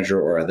office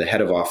manager or the head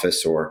of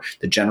office or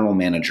the general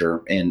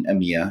manager in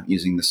EMEA,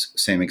 using this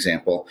same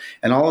example.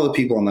 And all of the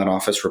people in that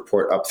office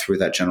report up through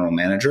that general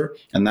manager,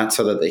 and that's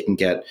so that they can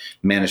get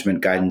management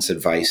guidance,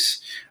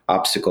 advice,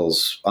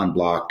 obstacles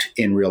unblocked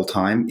in real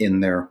time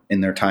in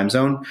their time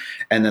zone.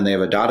 And then they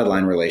have a dotted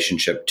line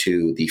relationship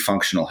to the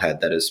functional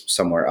head that is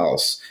somewhere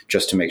else,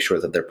 just to make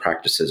sure that their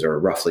practices are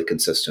roughly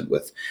consistent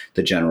with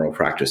the general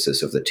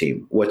practices of the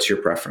team. What's your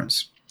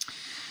preference?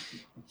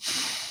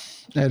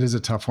 That is a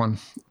tough one.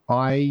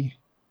 I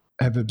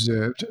have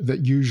observed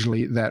that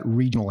usually that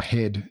regional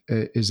head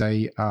is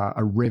a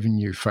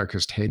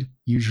revenue-focused head.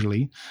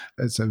 Usually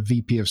it's a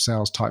VP of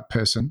sales type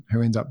person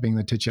who ends up being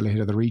the titular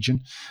head of the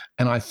region.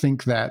 And I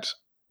think that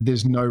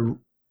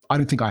I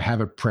don't think I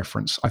have a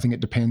preference. I think it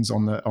depends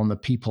on the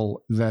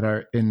people that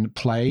are in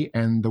play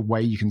and the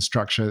way you can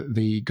structure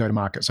the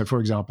go-to-market. So for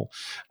example,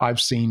 I've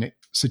seen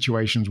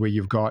situations where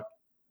you've got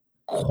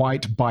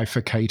quite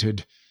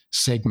bifurcated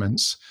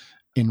segments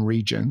in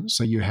region.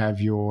 So you have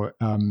your,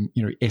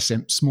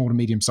 small to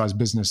medium-sized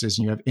businesses,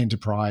 and you have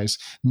enterprise.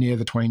 Near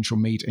the twain shall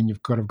meet, and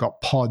you've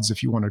got pods,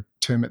 if you want to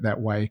term it that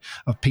way,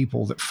 of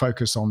people that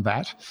focus on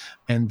that,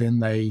 and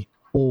then they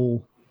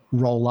all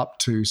roll up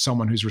to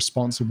someone who's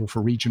responsible for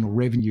regional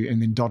revenue,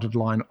 and then dotted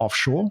line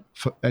offshore,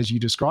 as you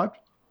described.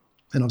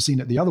 And I've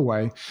seen it the other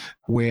way,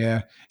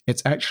 where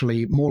it's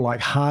actually more like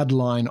hard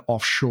line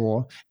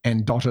offshore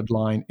and dotted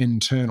line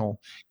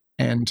internal.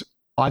 And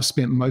I've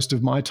spent most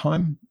of my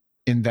time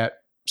in that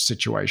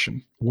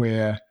situation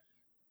where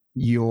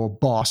your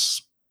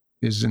boss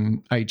is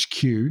in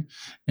HQ,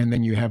 and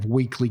then you have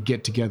weekly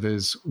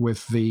get-togethers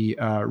with the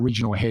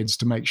regional heads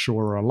to make sure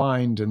we're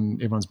aligned and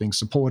everyone's being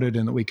supported,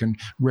 and that we can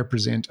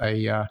represent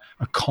a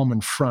common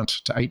front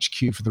to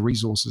HQ for the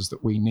resources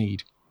that we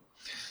need.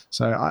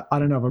 So I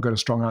don't know if I've got a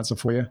strong answer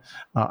for you.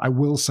 I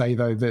will say,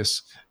 though,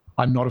 this: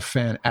 I'm not a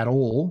fan at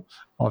all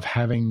of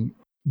having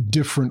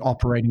different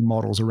operating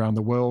models around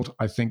the world.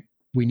 I think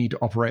we need to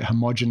operate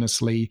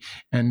homogenously,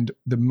 and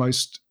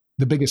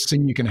the biggest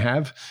thing you can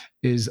have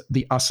is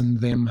the us and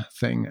them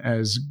thing,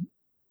 as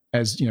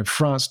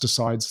France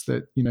decides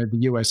that the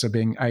US are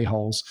being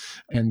a-holes,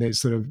 and they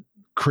sort of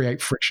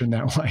create friction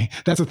that way.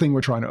 That's a thing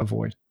we're trying to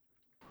avoid.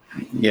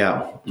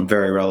 Yeah,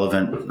 very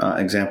relevant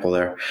example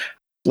there.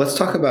 Let's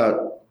talk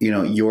about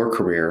your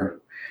career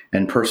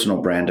and personal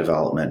brand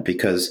development,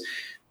 because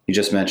you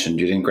just mentioned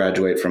you didn't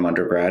graduate from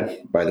undergrad.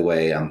 By the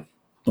way,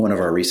 one of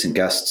our recent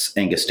guests,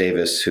 Angus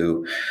Davis,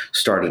 who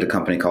started a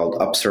company called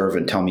Upserve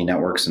and Tell Me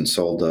Networks and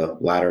sold the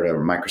latter to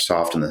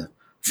Microsoft and the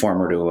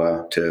former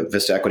to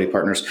Vista Equity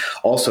Partners,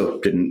 also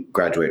didn't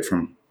graduate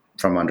from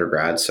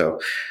undergrad. So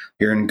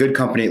you're in good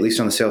company, at least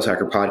on the Sales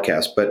Hacker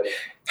podcast. But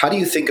how do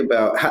you think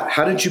about,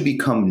 how did you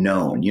become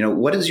known?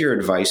 What is your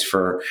advice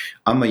for,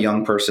 I'm a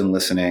young person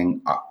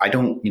listening. I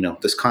don't,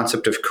 this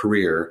concept of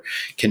career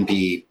can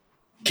be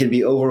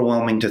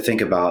overwhelming to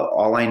think about.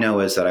 All I know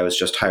is that I was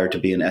just hired to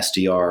be an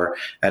SDR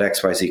at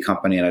XYZ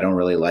company, and I don't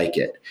really like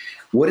it.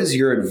 What is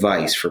your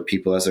advice for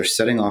people as they're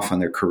setting off on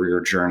their career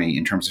journey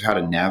in terms of how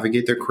to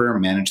navigate their career,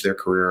 manage their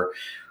career,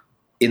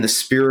 in the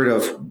spirit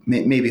of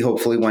maybe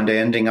hopefully one day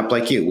ending up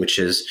like you, which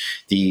is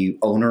the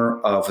owner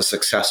of a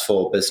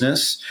successful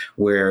business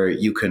where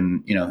you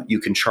can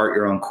chart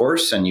your own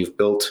course, and you've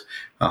built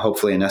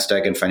hopefully a nest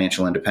egg in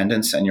financial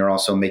independence, and you're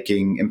also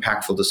making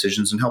impactful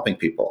decisions and helping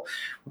people.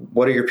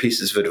 What are your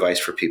pieces of advice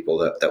for people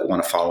that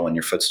want to follow in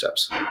your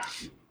footsteps?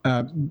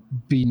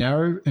 Be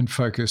narrow and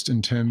focused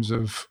in terms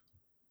of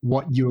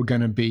what you're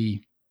going to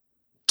be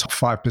top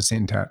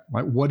 5% at.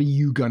 Like, what are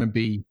you going to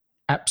be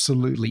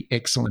absolutely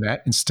excellent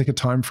at, and stick a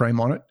time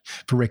frame on it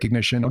for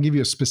recognition. I'll give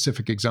you a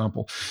specific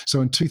example.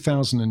 So in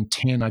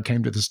 2010, I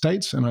came to the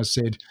States and I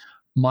said,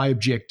 my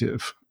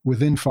objective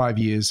within 5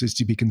 years is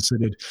to be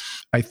considered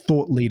a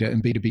thought leader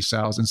in B2B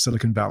sales in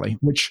Silicon Valley,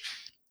 which,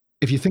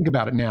 if you think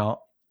about it now,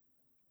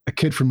 a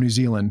kid from New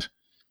Zealand,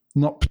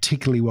 not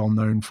particularly well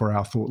known for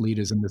our thought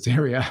leaders in this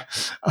area,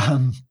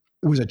 it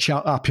was a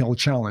uphill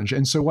challenge.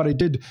 And so what I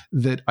did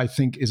that I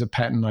think is a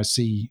pattern I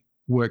see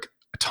work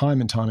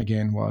time and time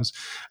again was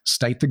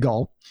state the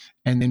goal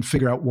and then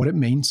figure out what it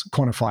means,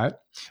 quantify it.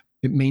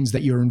 It means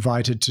that you're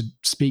invited to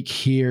speak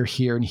here,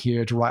 here, and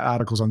here, to write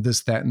articles on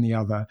this, that, and the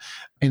other.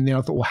 And then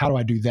I thought, well, how do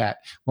I do that?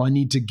 Well, I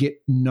need to get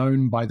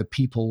known by the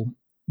people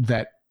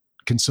that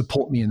can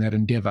support me in that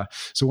endeavor.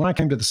 So when I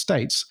came to the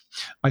States,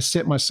 I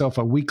set myself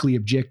a weekly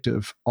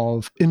objective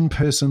of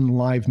in-person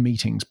live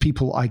meetings,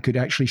 people I could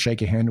actually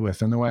shake a hand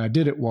with. And the way I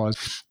did it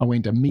was I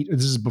went to meet,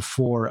 this is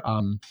before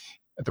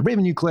the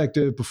Revenue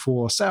Collective,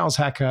 before Sales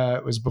Hacker,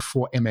 it was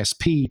before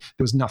MSP.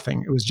 There was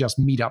nothing. It was just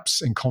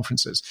meetups and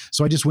conferences.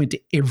 So I just went to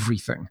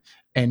everything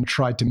and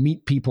tried to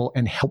meet people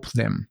and help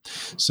them.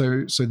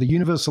 So the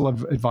universal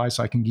advice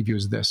I can give you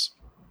is this: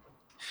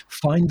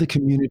 find the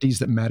communities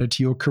that matter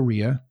to your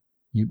career.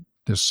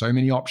 There's so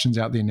many options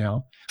out there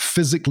now.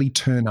 Physically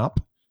turn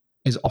up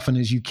as often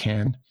as you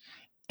can,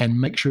 and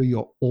make sure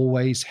you're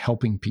always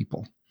helping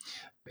people.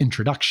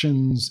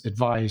 Introductions,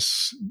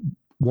 advice,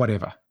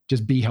 whatever.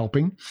 Just be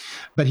helping.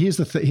 But here's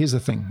the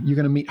thing. You're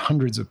going to meet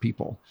hundreds of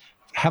people.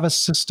 Have a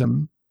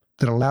system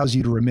that allows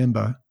you to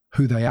remember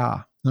who they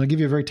are. And I'll give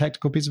you a very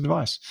tactical piece of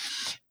advice.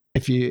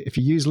 If you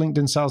use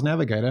LinkedIn Sales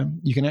Navigator,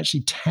 you can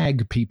actually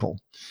tag people.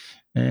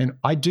 And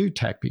I do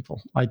tag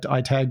people. I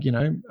tag,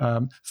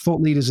 thought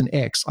leaders in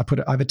X. I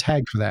have a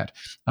tag for that.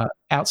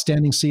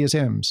 Outstanding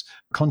CSMs,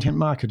 content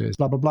marketers,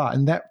 blah, blah, blah.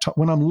 And that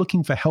when I'm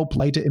looking for help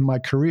later in my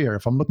career,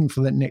 if I'm looking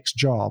for that next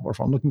job or if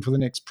I'm looking for the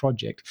next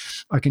project,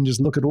 I can just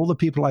look at all the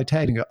people I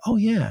tagged and go, oh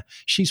yeah,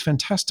 she's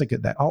fantastic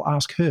at that. I'll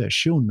ask her.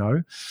 She'll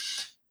know.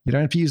 You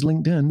don't have to use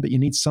LinkedIn, but you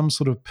need some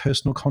sort of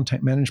personal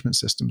contact management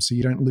system so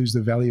you don't lose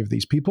the value of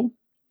these people.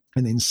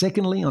 And then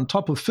secondly, on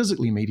top of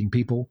physically meeting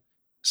people,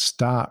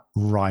 start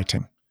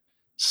writing.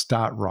 So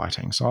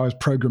I was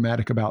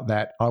programmatic about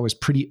that. I was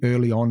pretty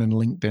early on in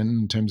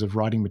LinkedIn in terms of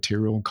writing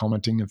material,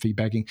 commenting and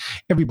feedbacking.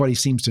 Everybody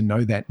seems to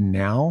know that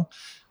now,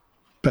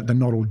 but they're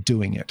not all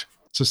doing it.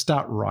 So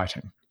start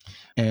writing.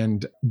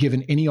 And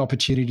given any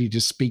opportunity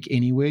to speak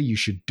anywhere, you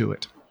should do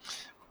it,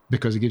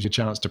 because it gives you a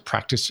chance to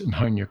practice and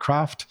hone your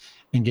craft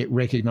and get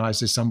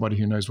recognized as somebody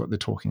who knows what they're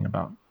talking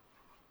about.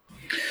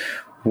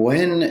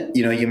 When,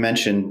 you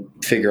mentioned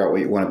figure out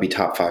what you want to be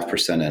top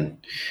 5% in.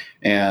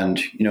 And,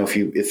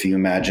 if you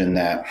imagine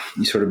that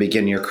you sort of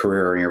begin your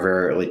career in your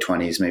very early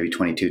 20s, maybe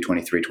 22,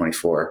 23,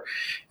 24,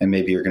 and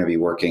maybe you're going to be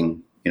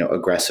working,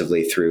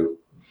 aggressively through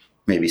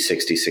maybe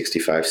 60,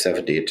 65,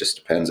 70. It just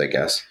depends, I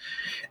guess.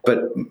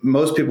 But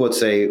most people would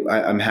say,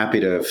 I'm happy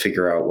to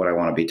figure out what I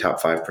want to be top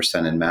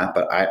 5% in, Matt,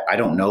 but I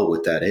don't know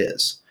what that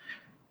is.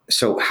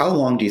 So how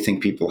long do you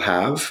think people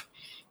have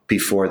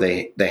before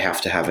they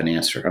have to have an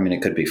answer? I mean,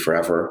 it could be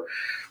forever,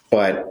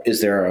 but is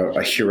there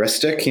a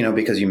heuristic,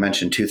 because you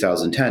mentioned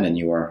 2010 and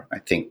you were, I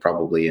think,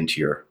 probably into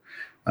your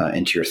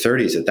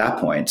 30s at that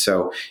point.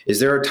 So is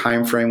there a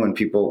time frame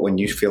when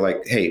you feel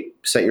like, hey,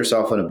 set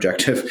yourself an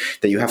objective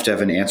that you have to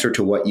have an answer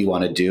to what you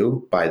want to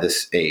do by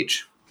this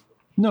age?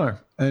 No.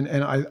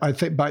 And I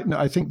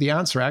think the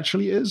answer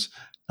actually is,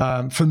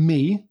 for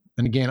me,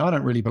 and again, I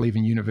don't really believe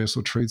in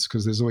universal truths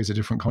because there's always a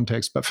different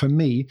context. But for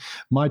me,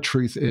 my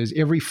truth is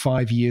every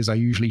 5 years, I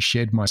usually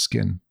shed my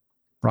skin,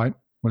 right?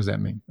 What does that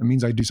mean? It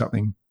means I do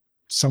something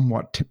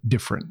somewhat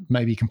different,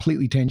 maybe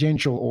completely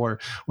tangential or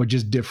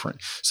just different.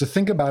 So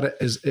think about it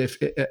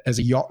as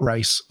a yacht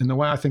race. And the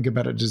way I think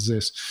about it is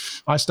this.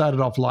 I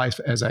started off life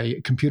as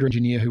a computer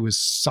engineer who was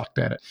sucked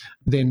at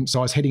it. So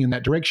I was heading in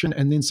that direction.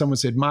 And then someone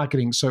said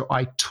marketing. So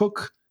I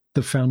took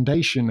the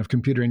foundation of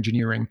computer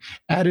engineering,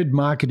 added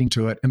marketing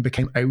to it, and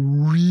became a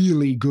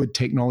really good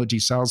technology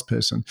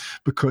salesperson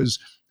because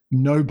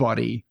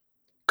nobody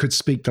could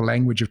speak the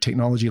language of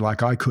technology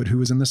like I could who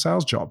was in the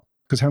sales job.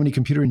 Because how many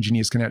computer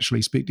engineers can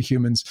actually speak to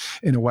humans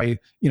in a way,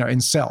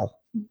 and sell,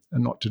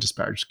 and not to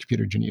disparage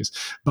computer engineers,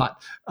 but,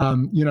 you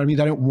know what I mean?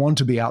 They don't want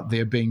to be out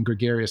there being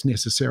gregarious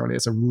necessarily.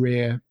 It's a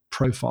rare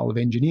profile of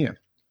engineer.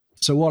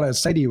 So what I'd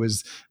say to you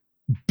is,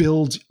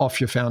 build off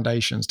your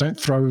foundations. Don't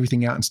throw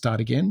everything out and start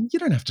again. You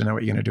don't have to know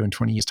what you're going to do in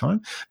 20 years' time,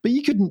 but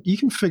you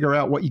can figure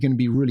out what you're going to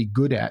be really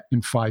good at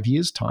in 5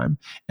 years' time.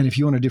 And if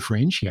you want to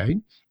differentiate,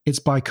 it's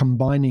by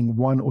combining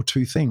one or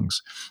two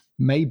things.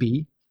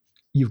 Maybe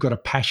you've got a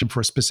passion for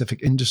a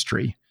specific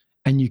industry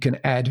and you can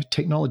add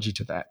technology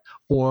to that.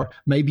 Or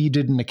maybe you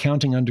did an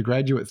accounting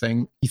undergraduate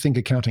thing. You think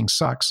accounting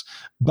sucks,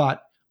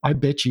 but I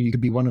bet you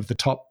could be one of the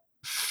top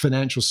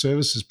financial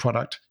services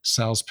product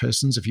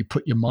salespersons if you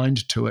put your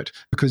mind to it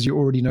because you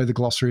already know the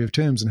glossary of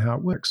terms and how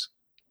it works.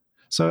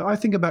 So I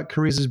think about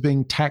careers as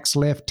being tax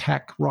left,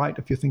 tack right,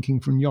 if you're thinking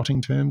from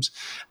yachting terms,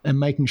 and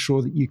making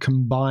sure that you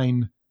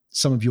combine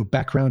some of your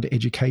background,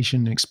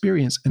 education, and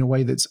experience in a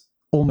way that's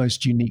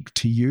almost unique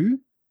to you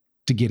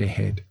to get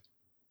ahead.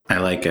 I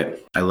like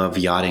it. I love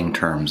yachting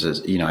terms.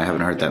 I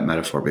haven't heard that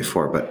metaphor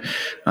before, but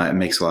it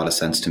makes a lot of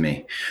sense to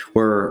me.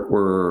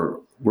 We're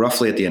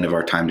roughly at the end of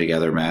our time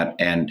together, Matt,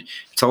 and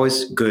it's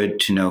always good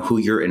to know who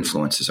your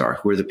influences are,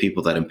 who are the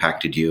people that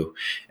impacted you,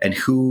 and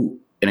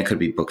it could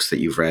be books that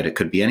you've read, it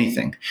could be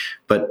anything,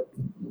 but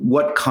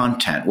what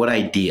content, what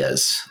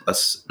ideas,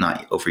 let's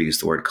not overuse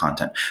the word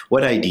content,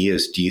 what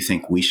ideas do you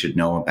think we should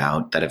know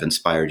about that have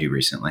inspired you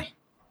recently?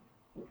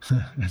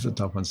 That's a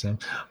tough one, Sam.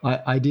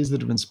 Ideas that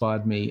have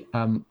inspired me.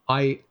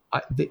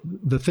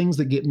 The things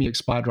that get me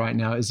inspired right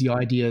now is the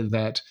idea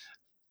that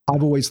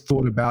I've always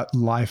thought about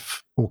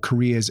life or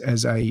careers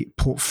as a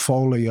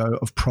portfolio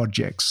of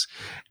projects.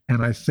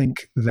 And I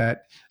think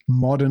that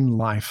modern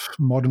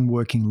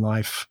working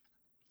life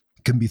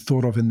can be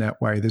thought of in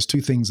that way. There's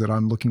two things that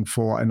I'm looking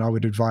for, and I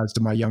would advise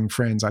to my young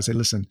friends. I say,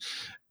 listen,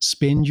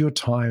 spend your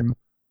time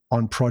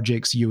on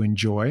projects you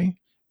enjoy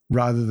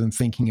rather than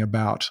thinking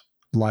about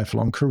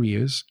lifelong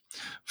careers.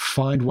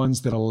 Find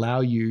ones that allow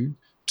you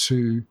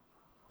to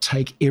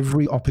take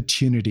every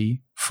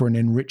opportunity for an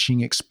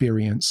enriching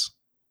experience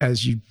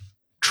as you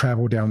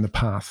travel down the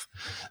path.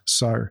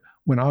 So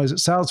when I was at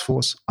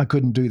Salesforce, I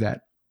couldn't do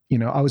that.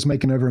 I was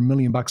making over $1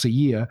 million a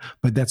year,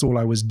 but that's all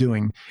I was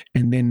doing.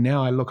 And then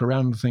now I look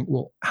around and think,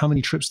 well, how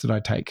many trips did I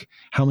take?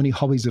 How many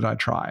hobbies did I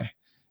try?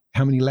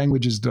 How many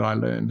languages did I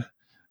learn?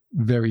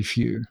 Very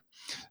few.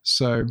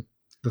 So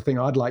the thing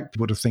I'd like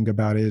people to think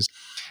about is,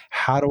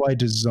 how do I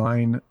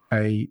design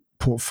a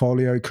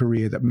portfolio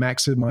career that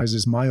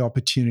maximizes my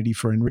opportunity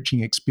for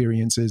enriching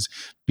experiences,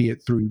 be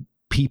it through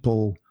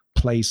people,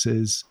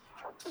 places,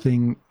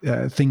 things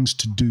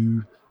to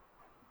do?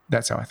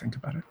 That's how I think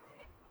about it.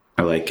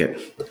 I like it.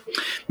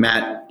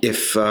 Matt,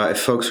 if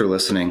folks are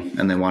listening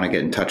and they want to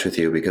get in touch with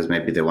you because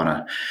maybe they want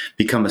to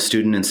become a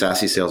student in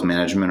SASE sales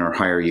management or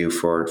hire you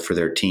for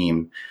their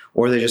team,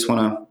 or they just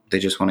want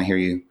to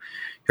hear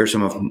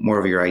more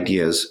of your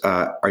ideas,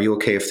 are you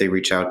okay if they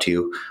reach out to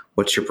you?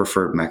 What's your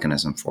preferred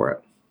mechanism for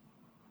it?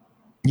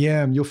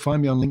 Yeah, you'll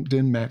find me on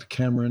LinkedIn, Matt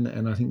Cameron,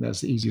 and I think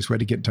that's the easiest way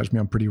to get in touch with me.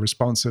 I'm pretty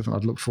responsive, and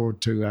I'd look forward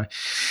to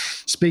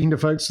speaking to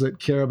folks that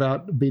care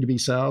about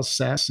B2B sales,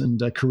 SaaS,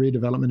 and career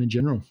development in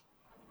general.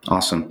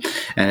 Awesome.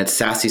 And it's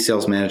SASE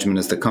Sales Management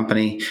is the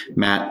company.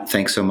 Matt,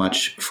 thanks so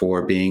much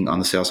for being on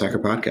the Sales Hacker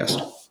Podcast.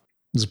 It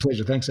was a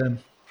pleasure. Thanks, Sam.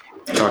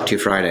 Talk to you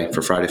Friday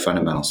for Friday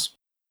Fundamentals.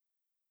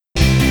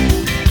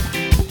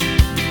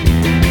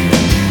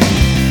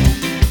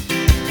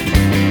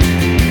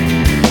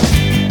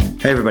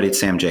 Hey everybody, it's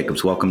Sam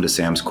Jacobs. Welcome to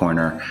Sam's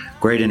Corner.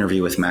 Great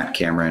interview with Matt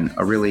Cameron,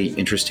 a really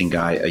interesting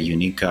guy, a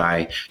unique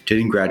guy.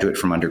 Didn't graduate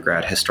from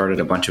undergrad, has started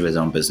a bunch of his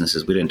own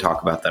businesses. We didn't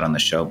talk about that on the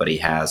show, but he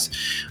has.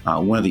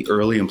 One of the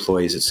early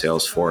employees at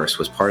Salesforce,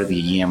 was part of the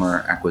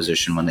Yammer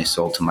acquisition when they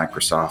sold to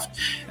Microsoft,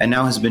 and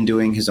now has been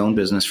doing his own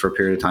business for a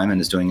period of time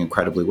and is doing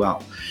incredibly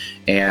well.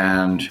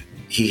 And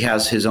He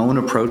has his own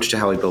approach to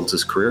how he builds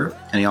his career,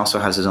 and he also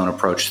has his own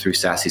approach through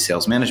Sassy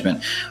Sales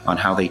Management on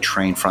how they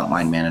train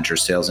frontline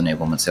managers, sales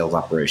enablement, sales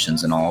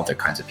operations, and all other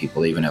kinds of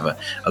people. They even have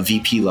a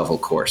VP level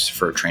course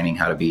for training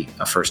how to be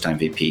a first-time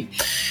VP.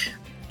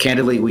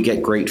 Candidly, we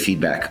get great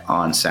feedback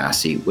on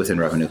Sassy within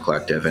Revenue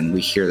Collective, and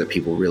we hear that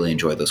people really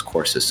enjoy those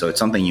courses. So it's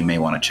something you may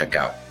want to check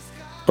out.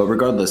 But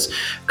regardless,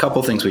 a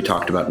couple things we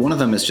talked about. One of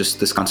them is just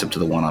this concept of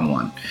the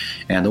one-on-one.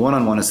 And the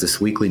one-on-one is this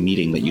weekly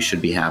meeting that you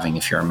should be having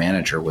if you're a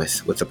manager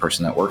with the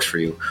person that works for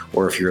you,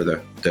 or if you're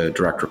the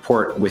direct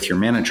report with your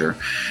manager,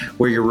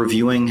 where you're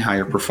reviewing how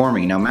you're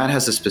performing. Now, Matt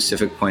has a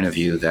specific point of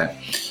view that,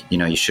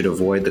 you should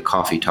avoid the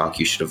coffee talk,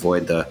 you should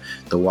avoid the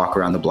walk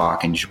around the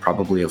block, and you should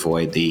probably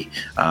avoid the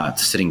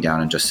sitting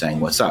down and just saying,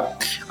 what's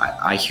up?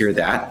 I hear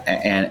that.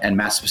 And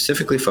Matt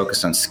specifically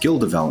focused on skill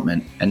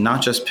development and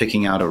not just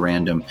picking out a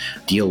random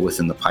deal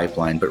within the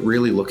pipeline, but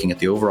really looking at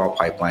the overall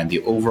pipeline,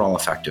 the overall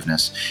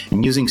effectiveness,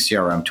 and using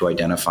CRM to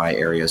identify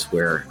areas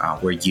where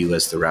you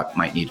as the rep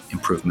might need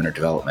improvement or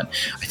development.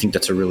 I think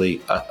that's a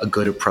really a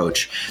good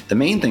approach. The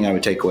main thing I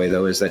would take away,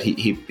 though, is that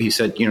he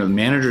said, the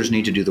managers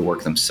need to do the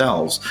work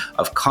themselves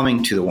of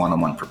coming to the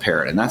one-on-one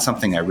prepared. And that's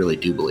something I really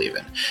do believe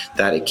in,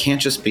 that it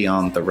can't just be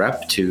on the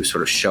rep to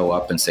sort of show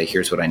up and say,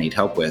 here's what I need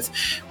help with.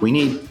 We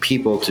need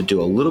people to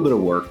do a little bit of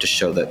work to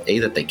show that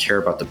that they care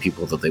about the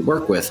people that they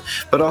work with,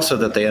 but also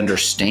that they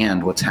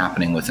understand what's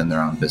happening within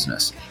their own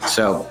business.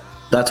 So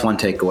that's one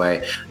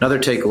takeaway. Another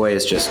takeaway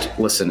is just,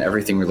 listen,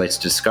 everything relates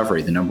to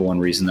discovery. The number one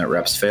reason that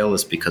reps fail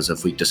is because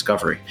of weak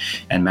discovery.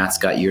 And Matt's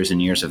got years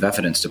and years of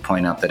evidence to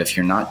point out that if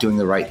you're not doing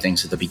the right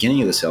things at the beginning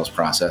of the sales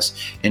process,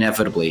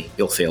 inevitably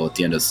you'll fail at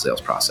the end of the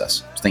sales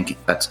process. I think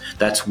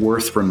that's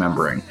worth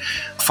remembering.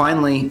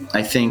 Finally,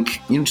 I think,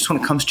 just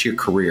when it comes to your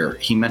career,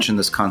 he mentioned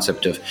this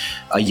concept of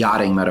a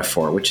yachting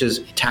metaphor, which is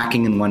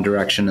tacking in one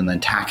direction and then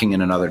tacking in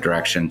another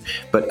direction,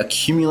 but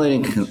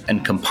accumulating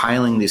and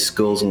compiling these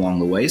skills along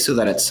the way so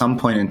that at some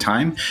point in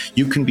time,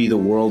 you can be the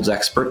world's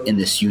expert in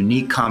this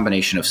unique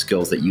combination of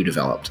skills that you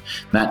developed.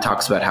 Matt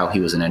talks about how he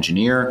was an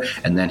engineer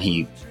and then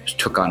he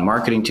took on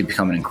marketing to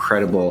become an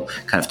incredible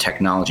kind of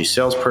technology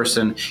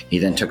salesperson. He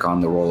then took on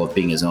the role of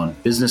being his own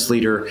business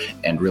leader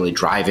and really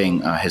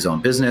driving his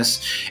own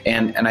business.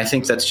 And I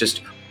think that's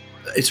just,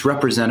 it's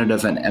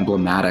representative and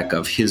emblematic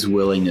of his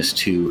willingness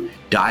to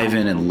dive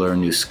in and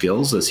learn new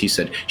skills, as he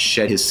said,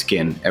 shed his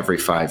skin every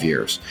 5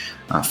 years.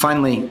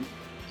 Finally,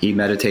 he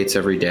meditates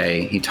every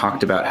day. He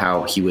talked about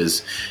how he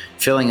was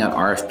filling out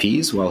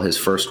RFPs while his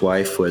first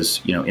wife was,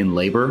 in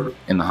labor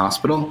in the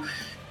hospital.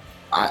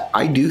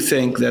 I do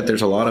think that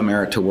there's a lot of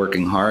merit to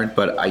working hard,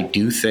 but I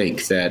do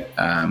think that,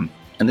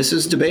 and this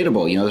is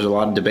debatable, there's a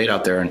lot of debate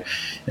out there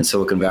in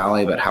Silicon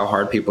Valley about how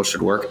hard people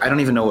should work. I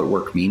don't even know what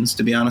work means,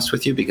 to be honest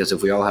with you, because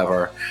if we all have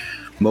our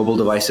mobile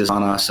devices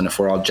on us and if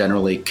we're all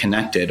generally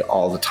connected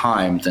all the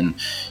time, then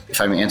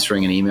if I'm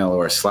answering an email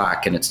or a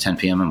Slack and it's 10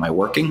 p.m. am I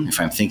working? If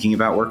I'm thinking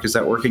about work, is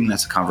that working?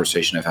 That's a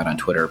conversation I've had on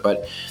Twitter.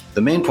 But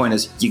the main point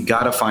is you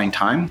got to find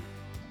time.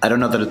 I don't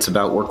know that it's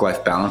about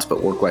work-life balance,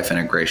 but work-life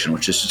integration,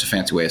 which is just a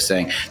fancy way of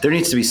saying there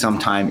needs to be some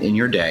time in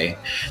your day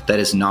that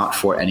is not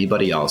for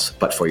anybody else,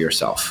 but for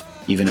yourself.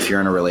 Even if you're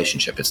in a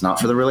relationship, it's not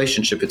for the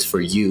relationship, it's for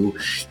you,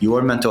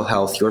 your mental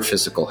health, your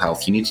physical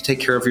health. You need to take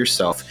care of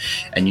yourself,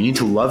 and you need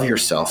to love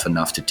yourself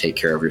enough to take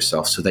care of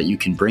yourself so that you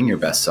can bring your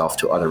best self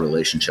to other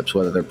relationships,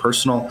 whether they're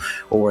personal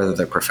or whether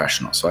they're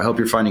professional. So I hope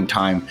you're finding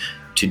time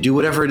to do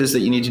whatever it is that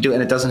you need to do.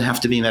 And it doesn't have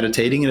to be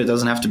meditating and it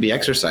doesn't have to be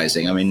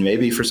exercising. I mean,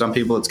 maybe for some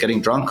people it's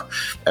getting drunk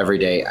every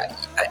day.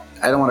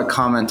 I don't want to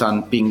comment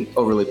on being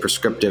overly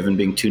prescriptive and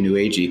being too new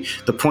agey.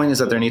 The point is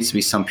that there needs to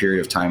be some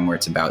period of time where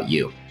it's about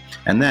you.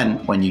 And then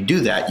when you do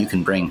that, you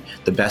can bring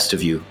the best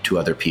of you to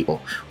other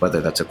people,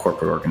 whether that's a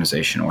corporate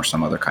organization or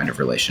some other kind of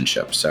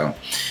relationship. So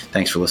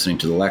thanks for listening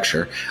to the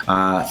lecture.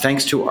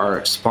 Thanks to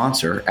our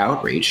sponsor,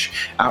 Outreach.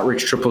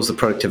 Outreach triples the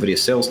productivity of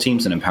sales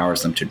teams and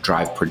empowers them to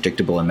drive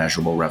predictable and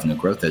measurable revenue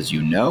growth, as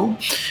you know.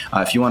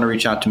 If you want to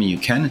reach out to me, you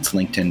can. It's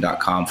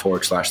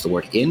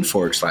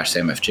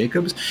linkedin.com/Sam F.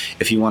 Jacobs.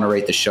 If you want to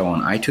rate the show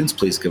on iTunes,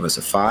 please give us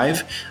a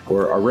 5.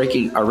 Our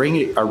rating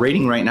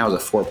right now is a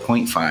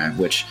 4.5,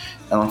 which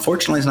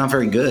unfortunately is not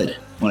very good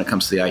when it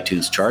comes to the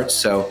iTunes charts.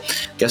 So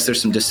I guess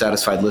there's some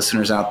dissatisfied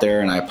listeners out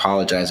there, and I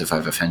apologize if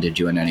I've offended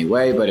you in any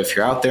way. But if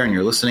you're out there and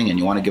you're listening and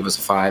you want to give us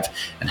a 5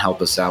 and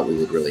help us out, we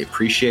would really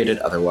appreciate it.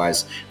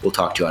 Otherwise, we'll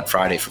talk to you on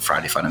Friday for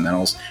Friday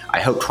Fundamentals. I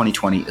hope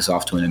 2020 is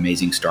off to an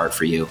amazing start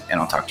for you, and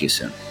I'll talk to you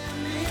soon.